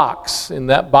a box. In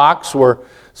that box were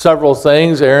several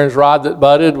things. Aaron's rod that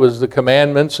budded was the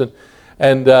commandments, and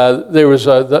there was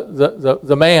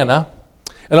the manna.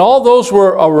 And all those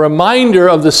were a reminder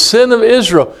of the sin of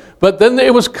Israel. But then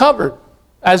it was covered,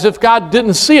 as if God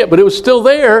didn't see it, but it was still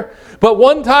there. But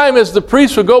one time as the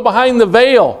priest would go behind the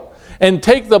veil, and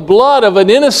take the blood of an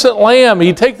innocent lamb.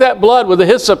 He'd take that blood with a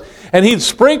hyssop and he'd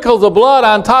sprinkle the blood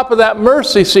on top of that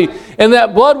mercy seat. And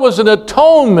that blood was an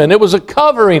atonement. It was a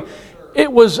covering.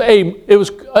 It was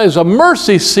a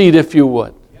mercy seat, if you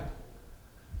would.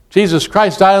 Jesus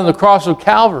Christ died on the cross of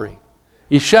Calvary.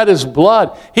 He shed his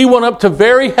blood. He went up to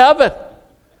very heaven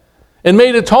and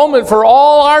made atonement for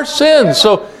all our sins.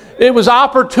 So it was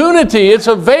opportunity. It's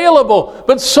available.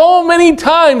 But so many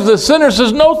times the sinner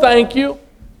says, no, thank you.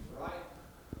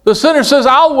 The sinner says,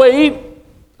 I'll wait.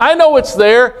 I know it's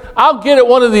there. I'll get it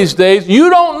one of these days.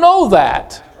 You don't know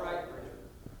that.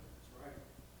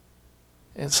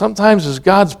 And sometimes as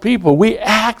God's people, we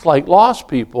act like lost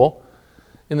people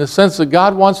in the sense that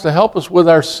God wants to help us with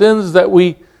our sins that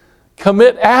we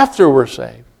commit after we're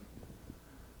saved.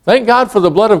 Thank God for the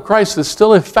blood of Christ that's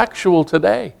still effectual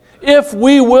today, if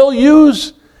we will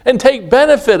use and take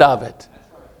benefit of it.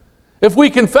 If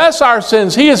we confess our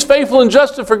sins, He is faithful and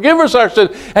just to forgive us our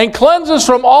sins and cleanse us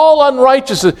from all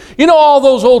unrighteousness. You know all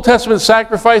those Old Testament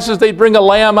sacrifices? They'd bring a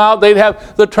lamb out, they'd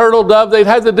have the turtle dove, they'd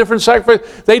have the different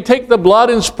sacrifices. They'd take the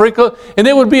blood and sprinkle it, and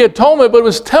it would be atonement, but it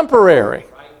was temporary.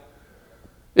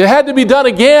 It had to be done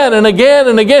again and again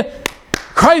and again.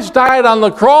 Christ died on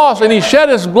the cross and He shed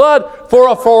His blood for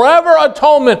a forever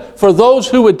atonement for those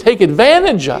who would take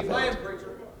advantage of it.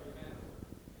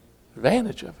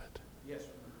 Advantage of it.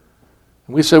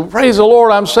 And we say, praise the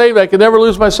Lord, I'm saved, I can never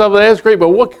lose myself. That's great, but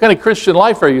what kind of Christian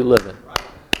life are you living?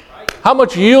 How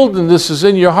much yieldedness is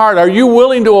in your heart? Are you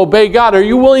willing to obey God? Are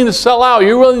you willing to sell out? Are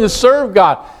you willing to serve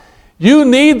God? You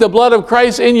need the blood of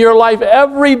Christ in your life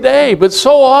every day, but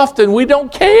so often we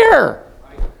don't care.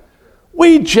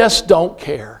 We just don't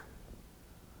care.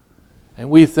 And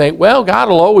we think, well, God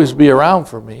will always be around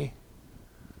for me.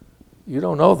 You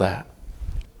don't know that.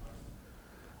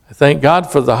 I thank God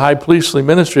for the high priestly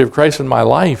ministry of Christ in my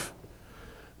life,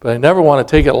 but I never want to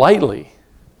take it lightly.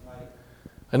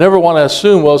 I never want to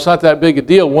assume, well, it's not that big a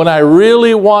deal. When I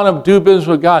really want to do business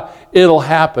with God, it'll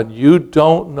happen. You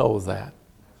don't know that.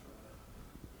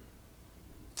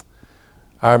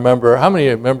 I remember, how many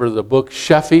of you remember the book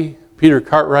Sheffey, Peter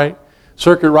Cartwright,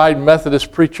 circuit riding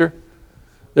Methodist preacher?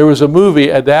 There was a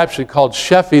movie adaptation called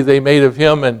Sheffey they made of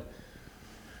him, and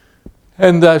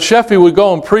Sheffey would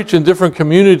go and preach in different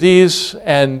communities,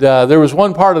 and there was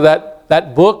one part of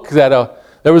that book that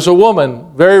there was a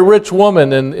woman, very rich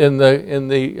woman in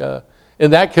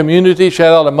that community. She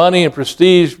had a lot of money and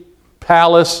prestige,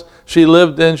 palace she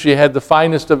lived in. She had the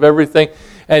finest of everything,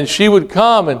 and she would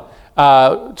come and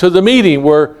to the meeting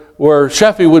where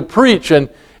Sheffey would preach,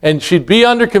 and she'd be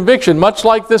under conviction, much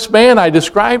like this man I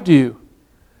described to you.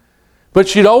 But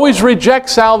she'd always reject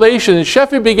salvation, and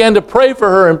Sheffey began to pray for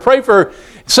her and pray for her.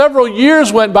 Several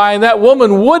years went by, and that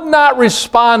woman would not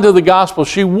respond to the gospel.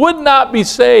 She would not be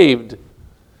saved.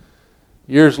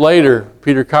 Years later,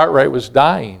 Peter Cartwright was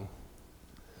dying.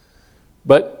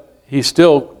 But he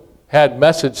still had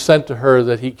message sent to her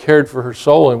that he cared for her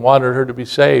soul and wanted her to be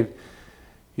saved.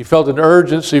 He felt an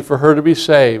urgency for her to be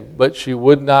saved, but she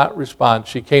would not respond.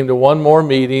 She came to one more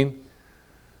meeting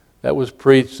that was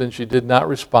preached, and she did not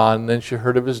respond. And then she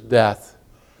heard of his death.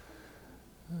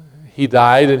 He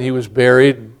died, and he was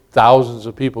buried. Thousands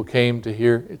of people came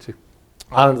to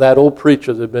honor that old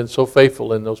preacher that had been so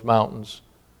faithful in those mountains,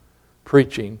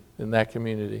 preaching in that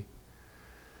community.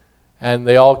 And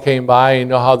they all came by. You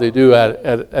know how they do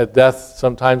at death.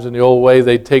 Sometimes in the old way,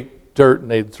 they'd take dirt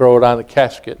and they'd throw it on a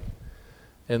casket,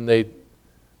 and they'd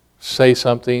say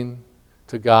something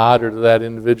to God or to that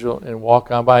individual and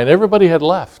walk on by. And everybody had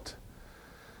left.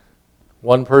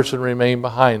 One person remained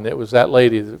behind. It was that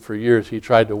lady that for years he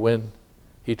tried to win.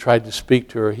 He tried to speak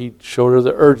to her. He showed her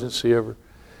the urgency of her.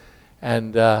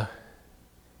 And the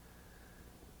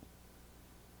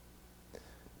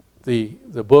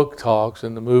book talks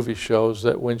and the movie shows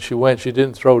that when she went, she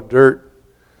didn't throw dirt.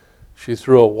 She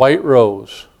threw a white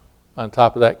rose on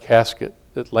top of that casket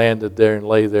that landed there and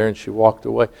lay there, and she walked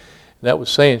away. And that was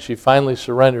saying she finally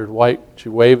surrendered she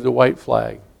waved the white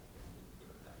flag.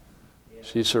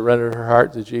 She surrendered her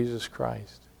heart to Jesus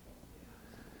Christ.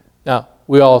 Now,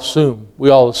 we all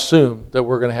assume that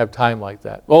we're going to have time like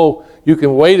that. Oh, you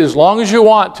can wait as long as you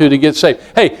want to get saved.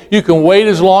 Hey, you can wait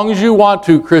as long as you want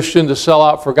to, Christian, to sell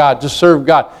out for God, to serve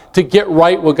God, to get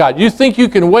right with God. You think you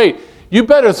can wait? You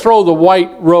better throw the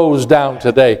white rose down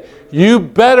today. You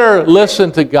better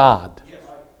listen to God.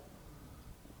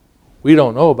 We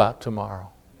don't know about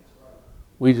tomorrow.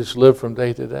 We just live from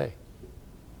day to day.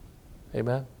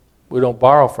 Amen? We don't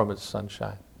borrow from its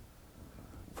sunshine,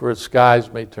 for its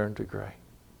skies may turn to gray.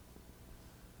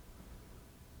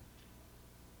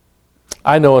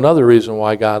 I know another reason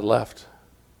why God left.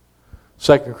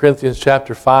 2 Corinthians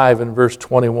chapter 5 and verse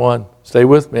 21. Stay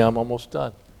with me, I'm almost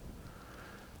done.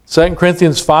 2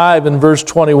 Corinthians 5 and verse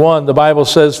 21, the Bible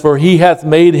says, "For he hath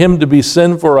made him to be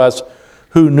sin for us,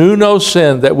 who knew no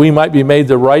sin, that we might be made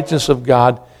the righteousness of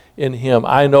God in him."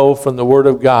 I know from the Word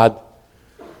of God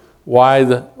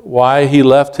why he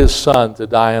left his Son to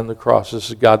die on the cross. This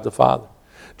is God the Father.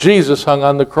 Jesus hung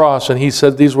on the cross and he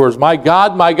said these words, my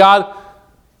God,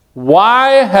 why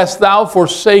hast thou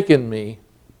forsaken me?"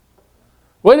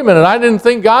 Wait a minute, I didn't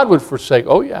think God would forsake.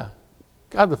 Oh yeah,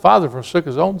 God the Father forsook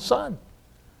his own Son.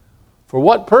 For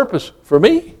what purpose? For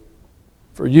me?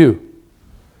 For you.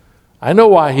 I know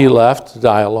why he left to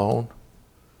die alone.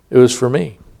 It was for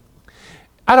me.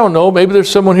 I don't know, maybe there's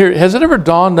someone here. Has it ever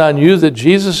dawned on you that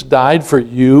Jesus died for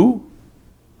you?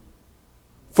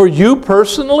 For you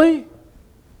personally?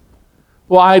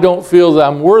 Well, I don't feel that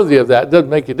I'm worthy of that. It doesn't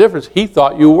make a difference. He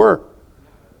thought you were.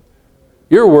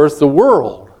 You're worth the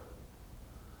world.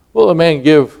 Will a man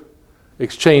give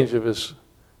exchange of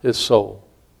his soul?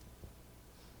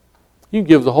 You can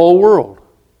give the whole world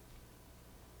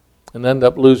and end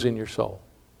up losing your soul.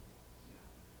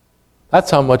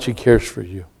 That's how much he cares for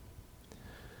you.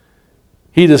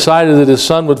 He decided that his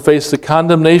Son would face the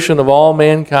condemnation of all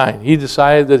mankind. He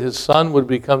decided that his Son would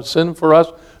become sin for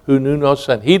us who knew no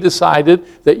sin. He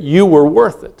decided that you were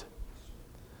worth it,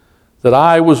 that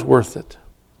I was worth it.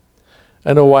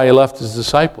 I know why he left his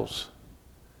disciples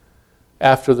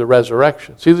after the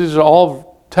resurrection. See, these are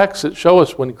all texts that show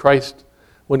us when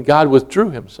God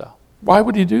withdrew himself. Why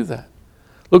would he do that?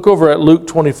 Look over at Luke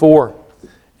 24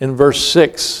 in verse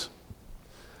 6.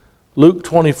 Luke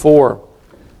 24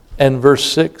 and verse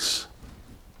 6.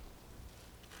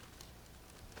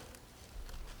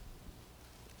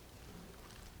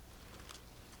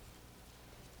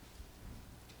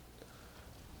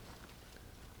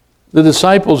 The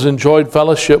disciples enjoyed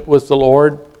fellowship with the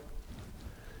Lord.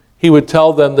 He would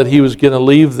tell them that he was going to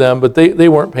leave them, but they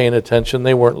weren't paying attention.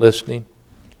 They weren't listening.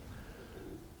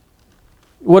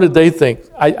 What did they think?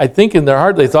 I think in their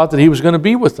heart they thought that he was going to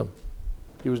be with them.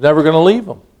 He was never going to leave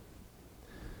them.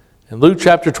 In Luke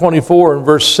chapter 24 and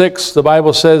verse 6, the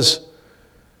Bible says,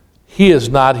 "He is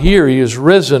not here, he is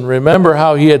risen. Remember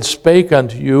how he had spake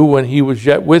unto you when he was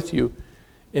yet with you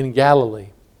in Galilee."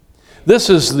 This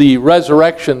is the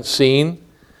resurrection scene.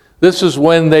 This is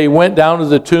when they went down to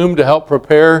the tomb to help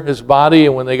prepare his body,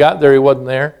 and when they got there, he wasn't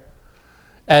there.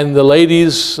 And the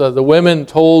ladies, the women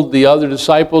told the other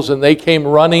disciples, and they came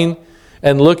running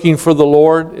and looking for the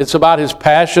Lord. It's about his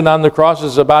passion on the cross.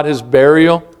 It's about his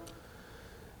burial.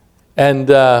 And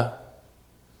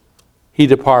he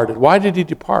departed. Why did he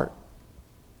depart?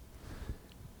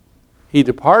 He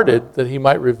departed that he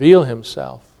might reveal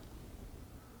himself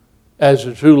as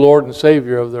the true Lord and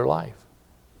Savior of their life.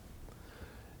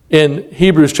 In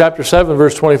Hebrews chapter 7,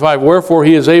 verse 25, "Wherefore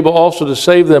he is able also to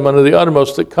save them unto the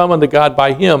uttermost that come unto God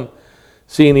by him,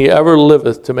 seeing he ever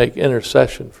liveth to make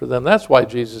intercession for them." That's why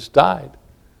Jesus died.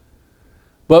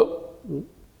 But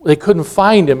they couldn't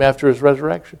find him after his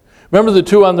resurrection. Remember the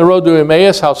two on the road to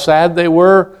Emmaus, how sad they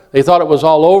were? They thought it was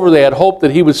all over. They had hoped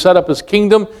that he would set up his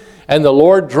kingdom, and the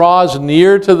Lord draws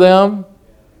near to them.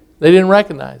 They didn't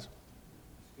recognize him.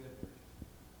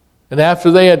 And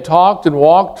after they had talked and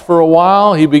walked for a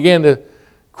while, he began to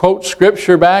quote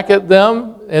scripture back at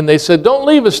them. And they said, "Don't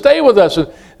leave us, stay with us." And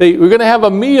we're going to have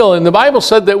a meal. And the Bible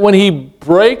said that when he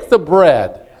brake the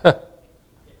bread,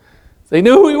 they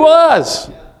knew who he was.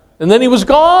 And then he was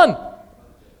gone.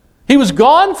 He was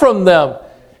gone from them.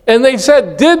 And they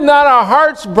said, "Did not our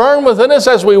hearts burn within us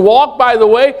as we walked by the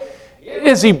way?"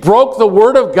 As he broke the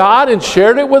word of God and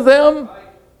shared it with them.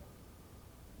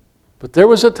 But there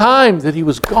was a time that he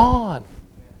was gone.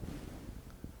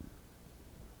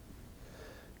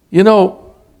 You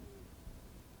know,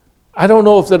 I don't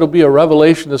know if that'll be a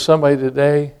revelation to somebody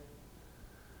today,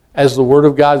 as the Word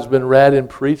of God has been read and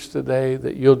preached today,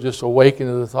 that you'll just awaken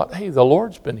to the thought, hey, the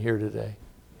Lord's been here today.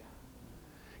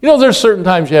 You know, there's certain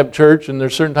times you have church and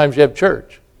there's certain times you have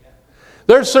church.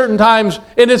 There's certain times,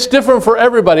 and it's different for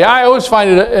everybody. I always find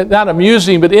it not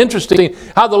amusing, but interesting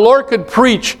how the Lord could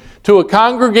preach to a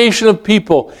congregation of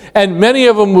people, and many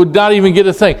of them would not even get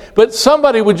a thing. But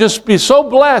somebody would just be so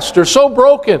blessed or so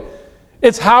broken.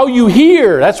 It's how you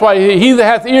hear. That's why he that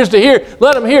hath ears to hear,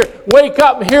 let him hear. Wake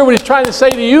up and hear what he's trying to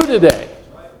say to you today.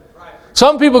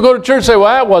 Some people go to church and say,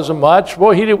 well, that wasn't much.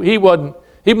 Boy,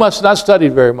 he must not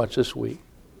studied very much this week.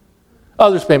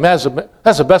 Others say, man,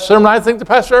 that's the best sermon I think the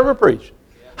pastor ever preached.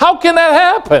 How can that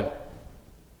happen?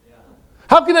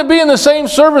 How can it be in the same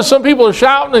service some people are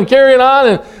shouting and carrying on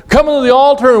and coming to the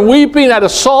altar and weeping at a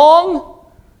song,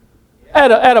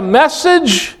 at a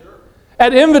message,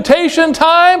 at invitation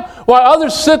time while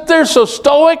others sit there so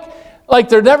stoic, like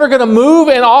they're never going to move,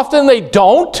 and often they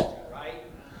don't?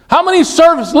 How many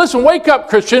services, listen, wake up,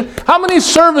 Christian. How many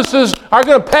services are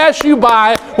going to pass you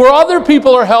by where other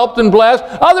people are helped and blessed,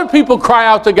 other people cry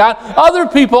out to God, other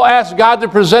people ask God to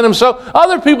present Himself,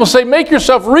 other people say, make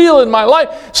yourself real in my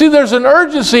life. See, there's an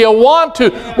urgency, a want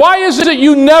to. Why is it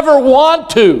you never want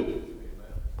to?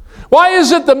 Why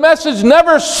is it the message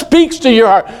never speaks to your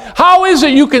heart? How is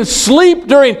it you can sleep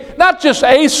during not just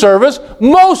a service,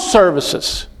 most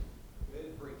services?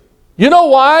 You know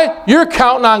why? You're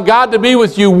counting on God to be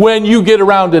with you when you get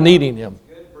around to needing Him.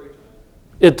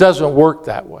 It doesn't work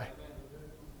that way.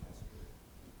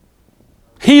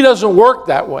 He doesn't work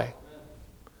that way.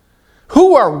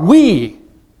 Who are we?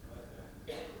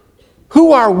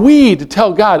 Who are we to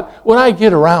tell God when I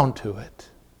get around to it?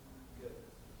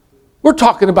 We're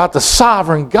talking about the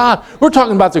sovereign God. We're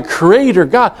talking about the creator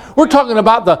God. We're talking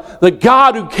about the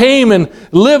God who came and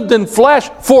lived in flesh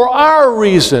for our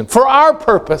reason, for our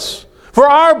purpose, for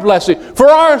our blessing, for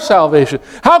our salvation.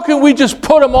 How can we just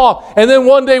put Him off and then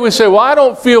one day we say, well, I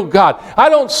don't feel God. I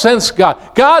don't sense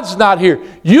God. God's not here.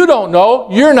 You don't know.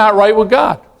 You're not right with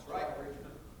God.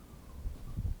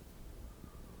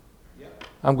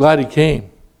 I'm glad He came.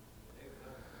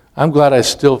 I'm glad I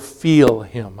still feel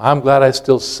Him. I'm glad I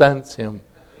still sense Him.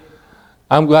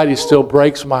 I'm glad He still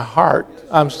breaks my heart.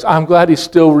 I'm glad He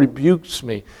still rebukes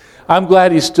me. I'm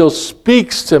glad He still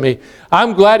speaks to me.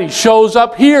 I'm glad He shows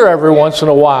up here every once in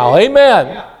a while.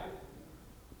 Amen.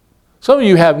 Some of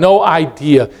you have no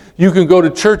idea. You can go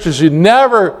to churches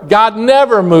God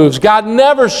never moves. God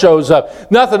never shows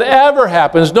up. Nothing ever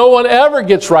happens. No one ever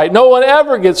gets right. No one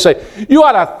ever gets saved. You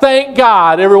ought to thank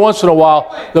God every once in a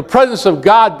while. The presence of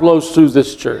God blows through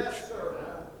this church.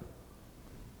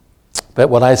 But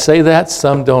when I say that,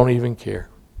 some don't even care.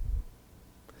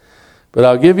 But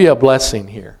I'll give you a blessing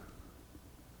here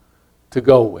to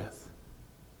go with.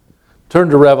 Turn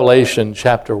to Revelation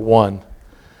chapter 1.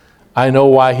 I know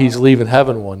why He's leaving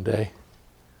heaven one day.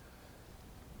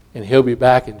 And He'll be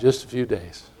back in just a few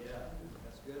days.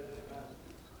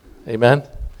 Amen?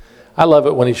 I love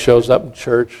it when He shows up in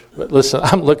church. But listen,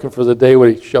 I'm looking for the day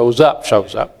when He shows up.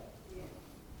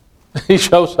 He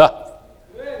shows up.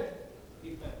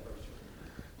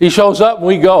 He shows up and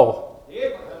we go.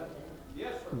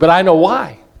 But I know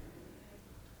why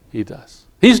He does.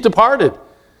 He's departed.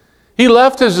 He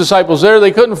left His disciples there.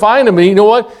 They couldn't find Him. And you know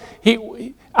what?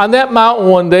 On that mountain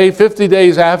one day, 50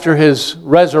 days after His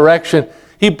resurrection,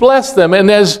 He blessed them.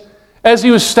 And as He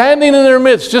was standing in their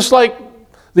midst, just like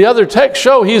the other texts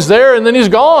show, He's there and then He's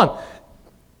gone.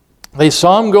 They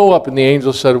saw Him go up and the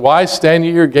angel said, why stand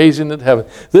you here gazing at heaven?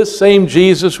 This same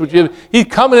Jesus, He's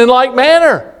coming in like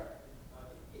manner.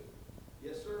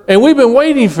 Yes, sir. And we've been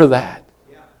waiting for that.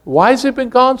 Yeah. Why has it been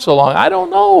gone so long? I don't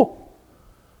know.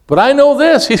 But I know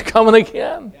this, He's coming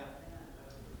again. Yeah.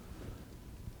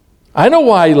 I know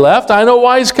why He left. I know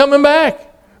why He's coming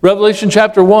back. Revelation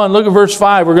chapter 1, look at verse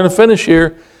 5. We're going to finish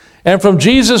here. And from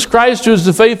Jesus Christ, who is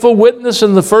the faithful witness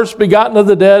and the first begotten of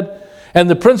the dead, and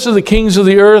the prince of the kings of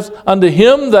the earth, unto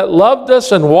Him that loved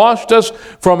us and washed us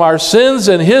from our sins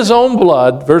in His own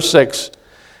blood, verse 6,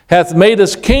 hath made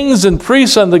us kings and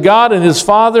priests unto God and His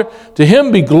Father. To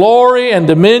Him be glory and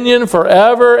dominion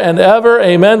forever and ever.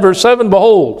 Amen. Verse 7,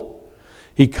 behold,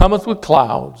 He cometh with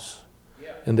clouds,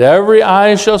 and every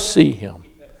eye shall see Him,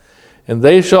 and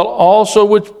they also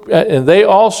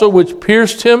which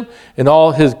pierced Him, and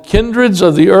all His kindreds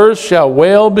of the earth shall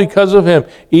wail because of Him.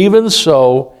 Even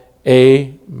so,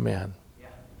 amen.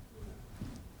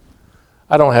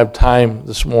 I don't have time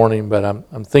this morning, but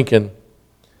I'm thinking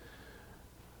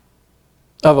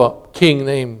of a king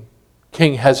named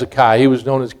King Hezekiah. He was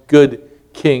known as Good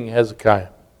King Hezekiah.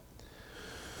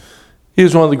 He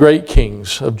was one of the great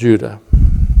kings of Judah.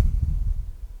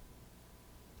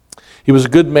 He was a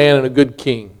good man and a good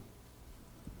king.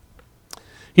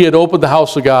 He had opened the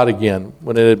house of God again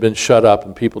when it had been shut up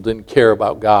and people didn't care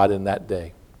about God in that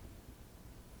day.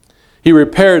 He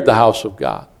repaired the house of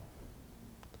God.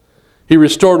 He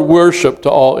restored worship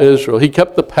to all Israel. He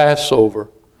kept the Passover,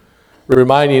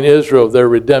 reminding Israel of their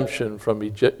redemption from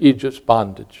Egypt's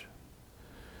bondage.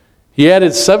 He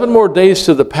added 7 more days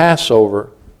to the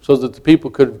Passover so that the people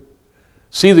could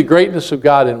see the greatness of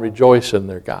God and rejoice in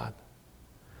their God.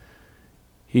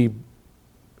 He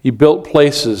built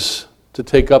places to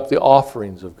take up the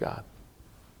offerings of God.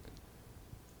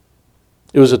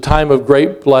 It was a time of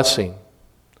great blessing.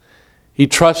 He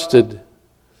trusted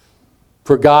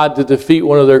for God to defeat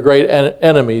one of their great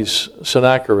enemies,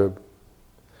 Sennacherib.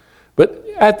 But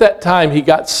at that time he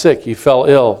got sick, he fell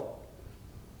ill,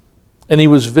 and he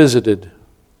was visited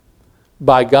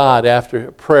by God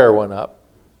after prayer went up.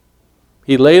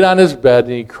 He laid on his bed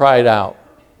and he cried out,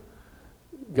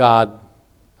 God,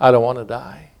 I don't want to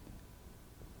die.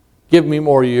 Give me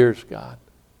more years, God.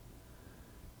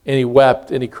 And he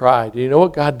wept and he cried. And you know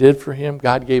what God did for him?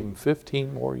 God gave him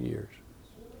 15 more years.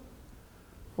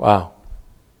 Wow.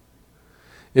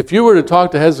 If you were to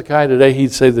talk to Hezekiah today,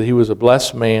 he'd say that he was a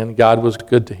blessed man. God was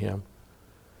good to him.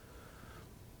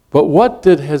 But what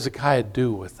did Hezekiah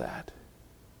do with that?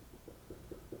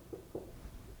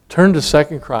 Turn to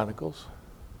 2 Chronicles.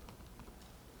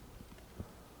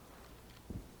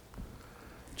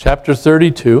 Chapter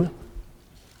 32.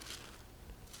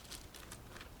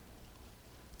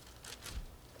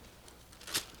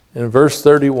 In verse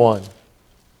 31.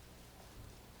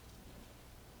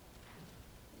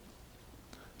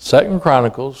 2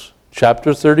 Chronicles,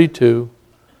 chapter 32,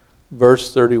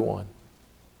 verse 31.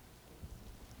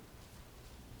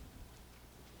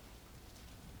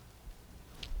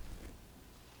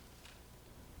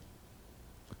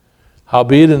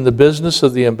 Howbeit in the business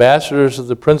of the ambassadors of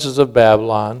the princes of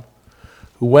Babylon,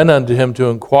 who went unto him to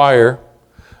inquire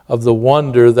of the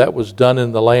wonder that was done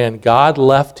in the land, God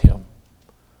left him.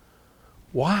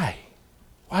 Why?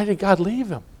 Why did God leave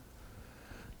him?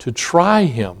 To try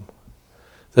him,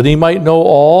 that he might know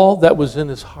all that was in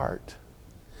his heart.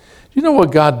 Do you know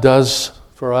what God does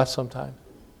for us sometimes?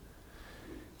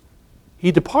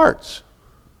 He departs.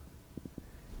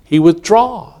 He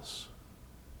withdraws.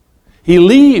 He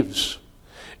leaves.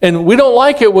 And we don't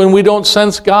like it when we don't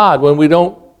sense God, when we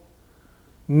don't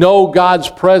know God's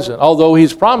presence. Although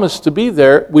he's promised to be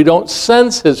there, we don't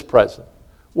sense his presence.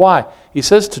 Why? He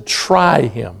says to try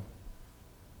him.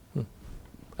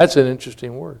 That's an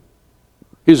interesting word.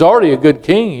 He's already a good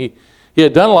king. He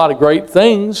had done a lot of great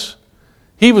things.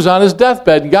 He was on his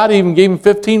deathbed, and God even gave him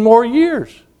 15 more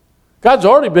years. God's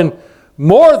already been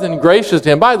more than gracious to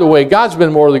him. By the way, God's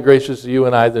been more than gracious to you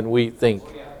and I than we think.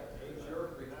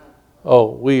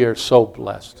 Oh, we are so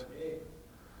blessed.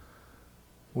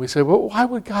 We say, well, why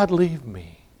would God leave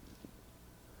me?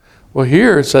 Well,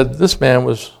 here it said this man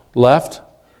was left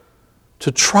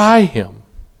to try him,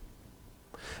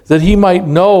 that he might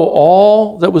know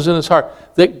all that was in his heart,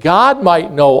 that God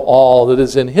might know all that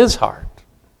is in his heart.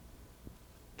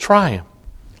 Try him.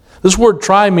 This word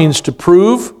try means to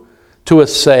prove, to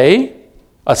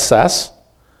assess,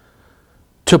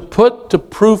 to put to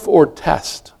proof or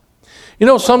test. You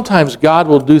know, sometimes God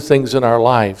will do things in our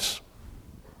lives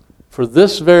for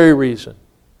this very reason,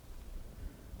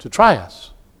 to try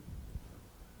us.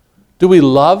 Do we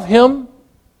love him,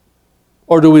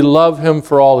 or do we love him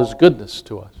for all his goodness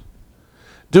to us?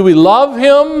 Do we love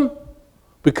him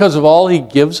because of all he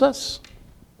gives us?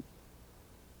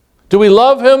 Do we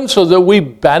love him so that we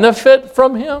benefit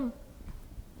from him?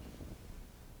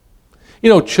 You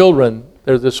know, children,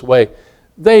 they're this way.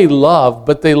 They love,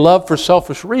 but they love for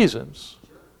selfish reasons.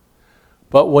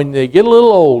 But when they get a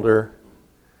little older,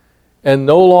 and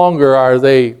no longer are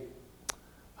they,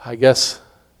 I guess,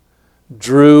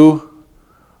 drew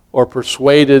or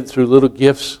persuaded through little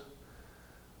gifts,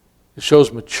 it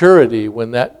shows maturity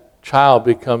when that child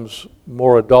becomes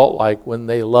more adult-like, when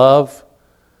they love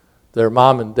their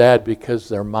mom and dad because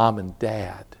they're mom and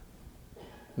dad,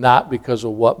 not because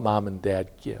of what mom and dad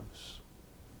gives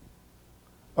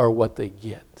or what they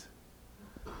get.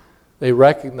 They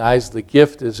recognize the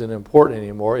gift isn't important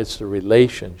anymore. It's the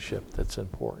relationship that's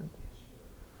important.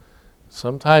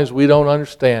 Sometimes we don't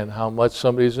understand how much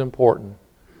somebody's important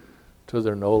till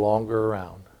they're no longer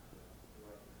around.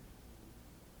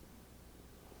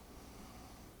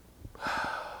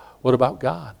 What about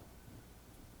God?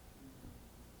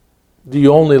 Do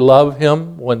you only love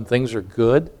him when things are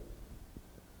good? Do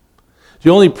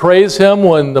you only praise him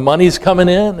when the money's coming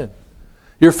in and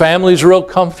your family's real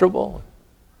comfortable?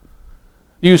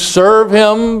 You serve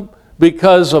him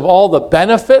because of all the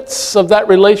benefits of that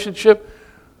relationship?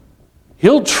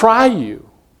 He'll try you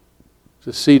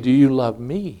to see, do you love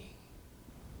me?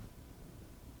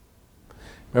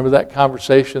 Remember that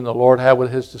conversation the Lord had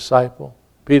with his disciple?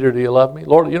 Peter, do you love me?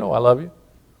 Lord, you know I love you.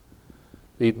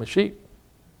 Feed my sheep.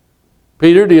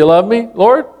 Peter, do you love me?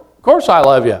 Lord, of course I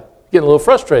love you. Getting a little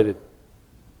frustrated.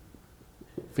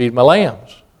 Feed my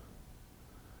lambs.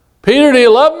 Peter, do you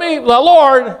love me? Well,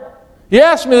 Lord, you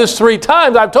asked me this 3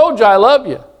 times. I've told you I love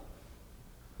you.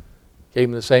 Gave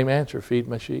him the same answer, feed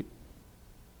my sheep.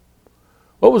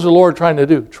 What was the Lord trying to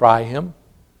do? Try him.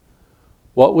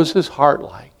 What was his heart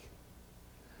like?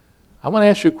 I want to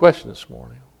ask you a question this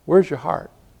morning. Where's your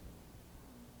heart?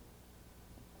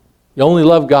 You only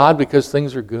love God because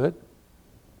things are good?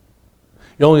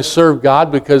 You only serve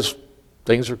God because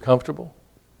things are comfortable?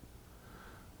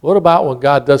 What about when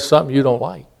God does something you don't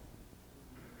like?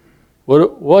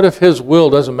 What if his will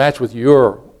doesn't match with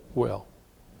your will?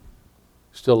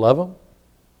 Still love him?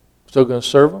 Still going to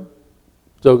serve him?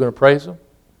 Still going to praise him?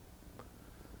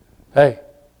 Hey,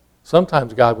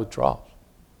 sometimes God withdraws.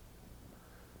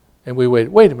 And we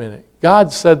wait a minute.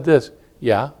 God said this.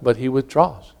 Yeah, but he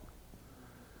withdraws.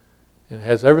 It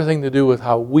has everything to do with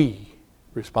how we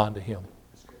respond to him.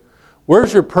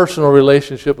 Where's your personal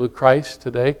relationship with Christ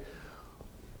today?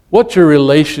 What's your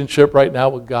relationship right now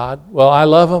with God? Well, I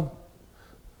love him.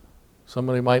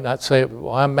 Somebody might not say it, but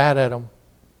well, I'm mad at him.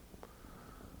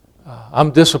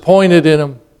 I'm disappointed in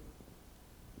him.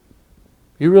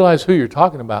 You realize who you're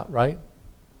talking about, right?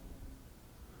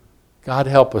 God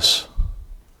help us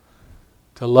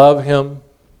to love him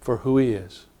for who he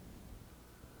is,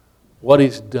 what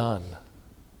he's done,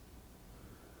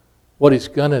 what he's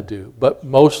going to do, but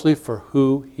mostly for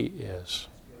who he is.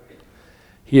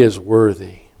 He is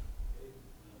worthy.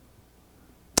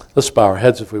 Let's bow our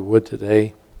heads if we would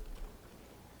today.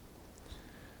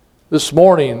 This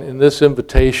morning in this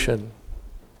invitation,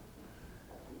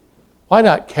 why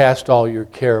not cast all your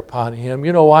care upon him?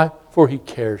 You know why? For he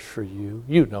cares for you.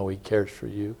 You know he cares for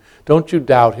you. Don't you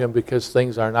doubt him because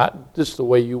things are not just the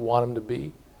way you want them to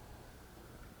be.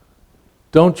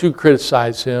 Don't you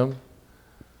criticize him.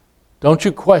 Don't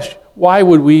you question. Why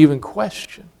would we even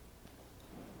question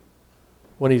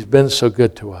when he's been so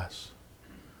good to us?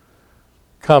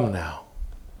 Come now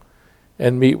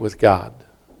and meet with God.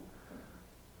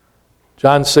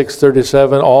 John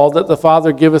 6:37, all that the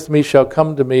Father giveth me shall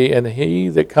come to me, and he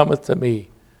that cometh to me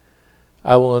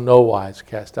I will in no wise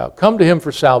cast out. Come to him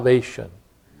for salvation.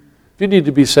 If you need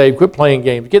to be saved, quit playing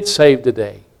games. Get saved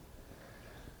today.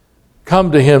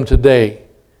 Come to him today.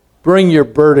 Bring your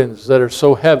burdens that are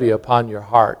so heavy upon your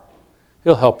heart.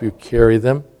 He'll help you carry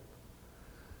them.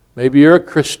 Maybe you're a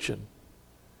Christian.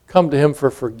 Come to him for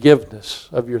forgiveness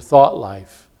of your thought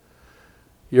life,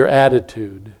 your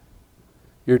attitude,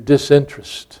 your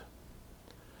disinterest.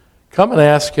 Come and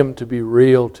ask him to be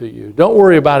real to you. Don't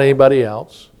worry about anybody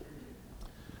else.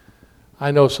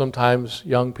 I know sometimes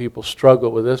young people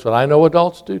struggle with this, but I know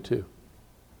adults do too.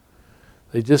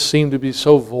 They just seem to be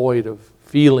so void of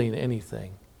feeling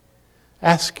anything.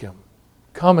 Ask him.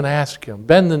 Come and ask him.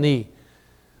 Bend the knee.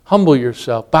 Humble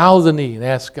yourself. Bow the knee and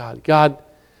ask God. God,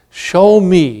 show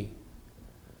me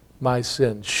my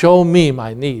sin. Show me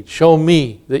my need. Show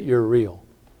me that you're real.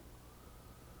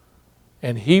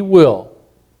 And he will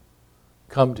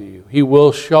come to you. He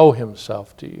will show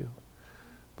himself to you.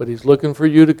 But he's looking for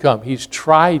you to come. He's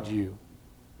tried you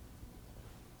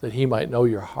that he might know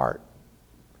your heart.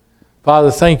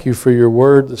 Father, thank you for your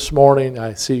word this morning.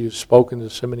 I see you've spoken to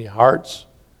so many hearts.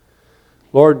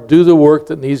 Lord, do the work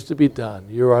that needs to be done.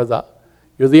 You're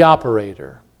the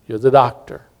operator. You're the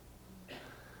doctor.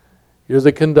 You're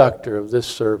the conductor of this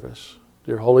service.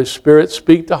 Dear Holy Spirit,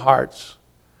 speak to hearts.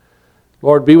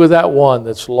 Lord, be with that one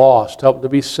that's lost. Help them to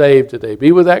be saved today.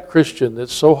 Be with that Christian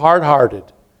that's so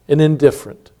hard-hearted and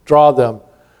indifferent. Draw them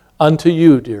unto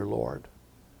you, dear Lord.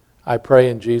 I pray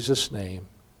in Jesus' name.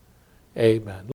 Amen.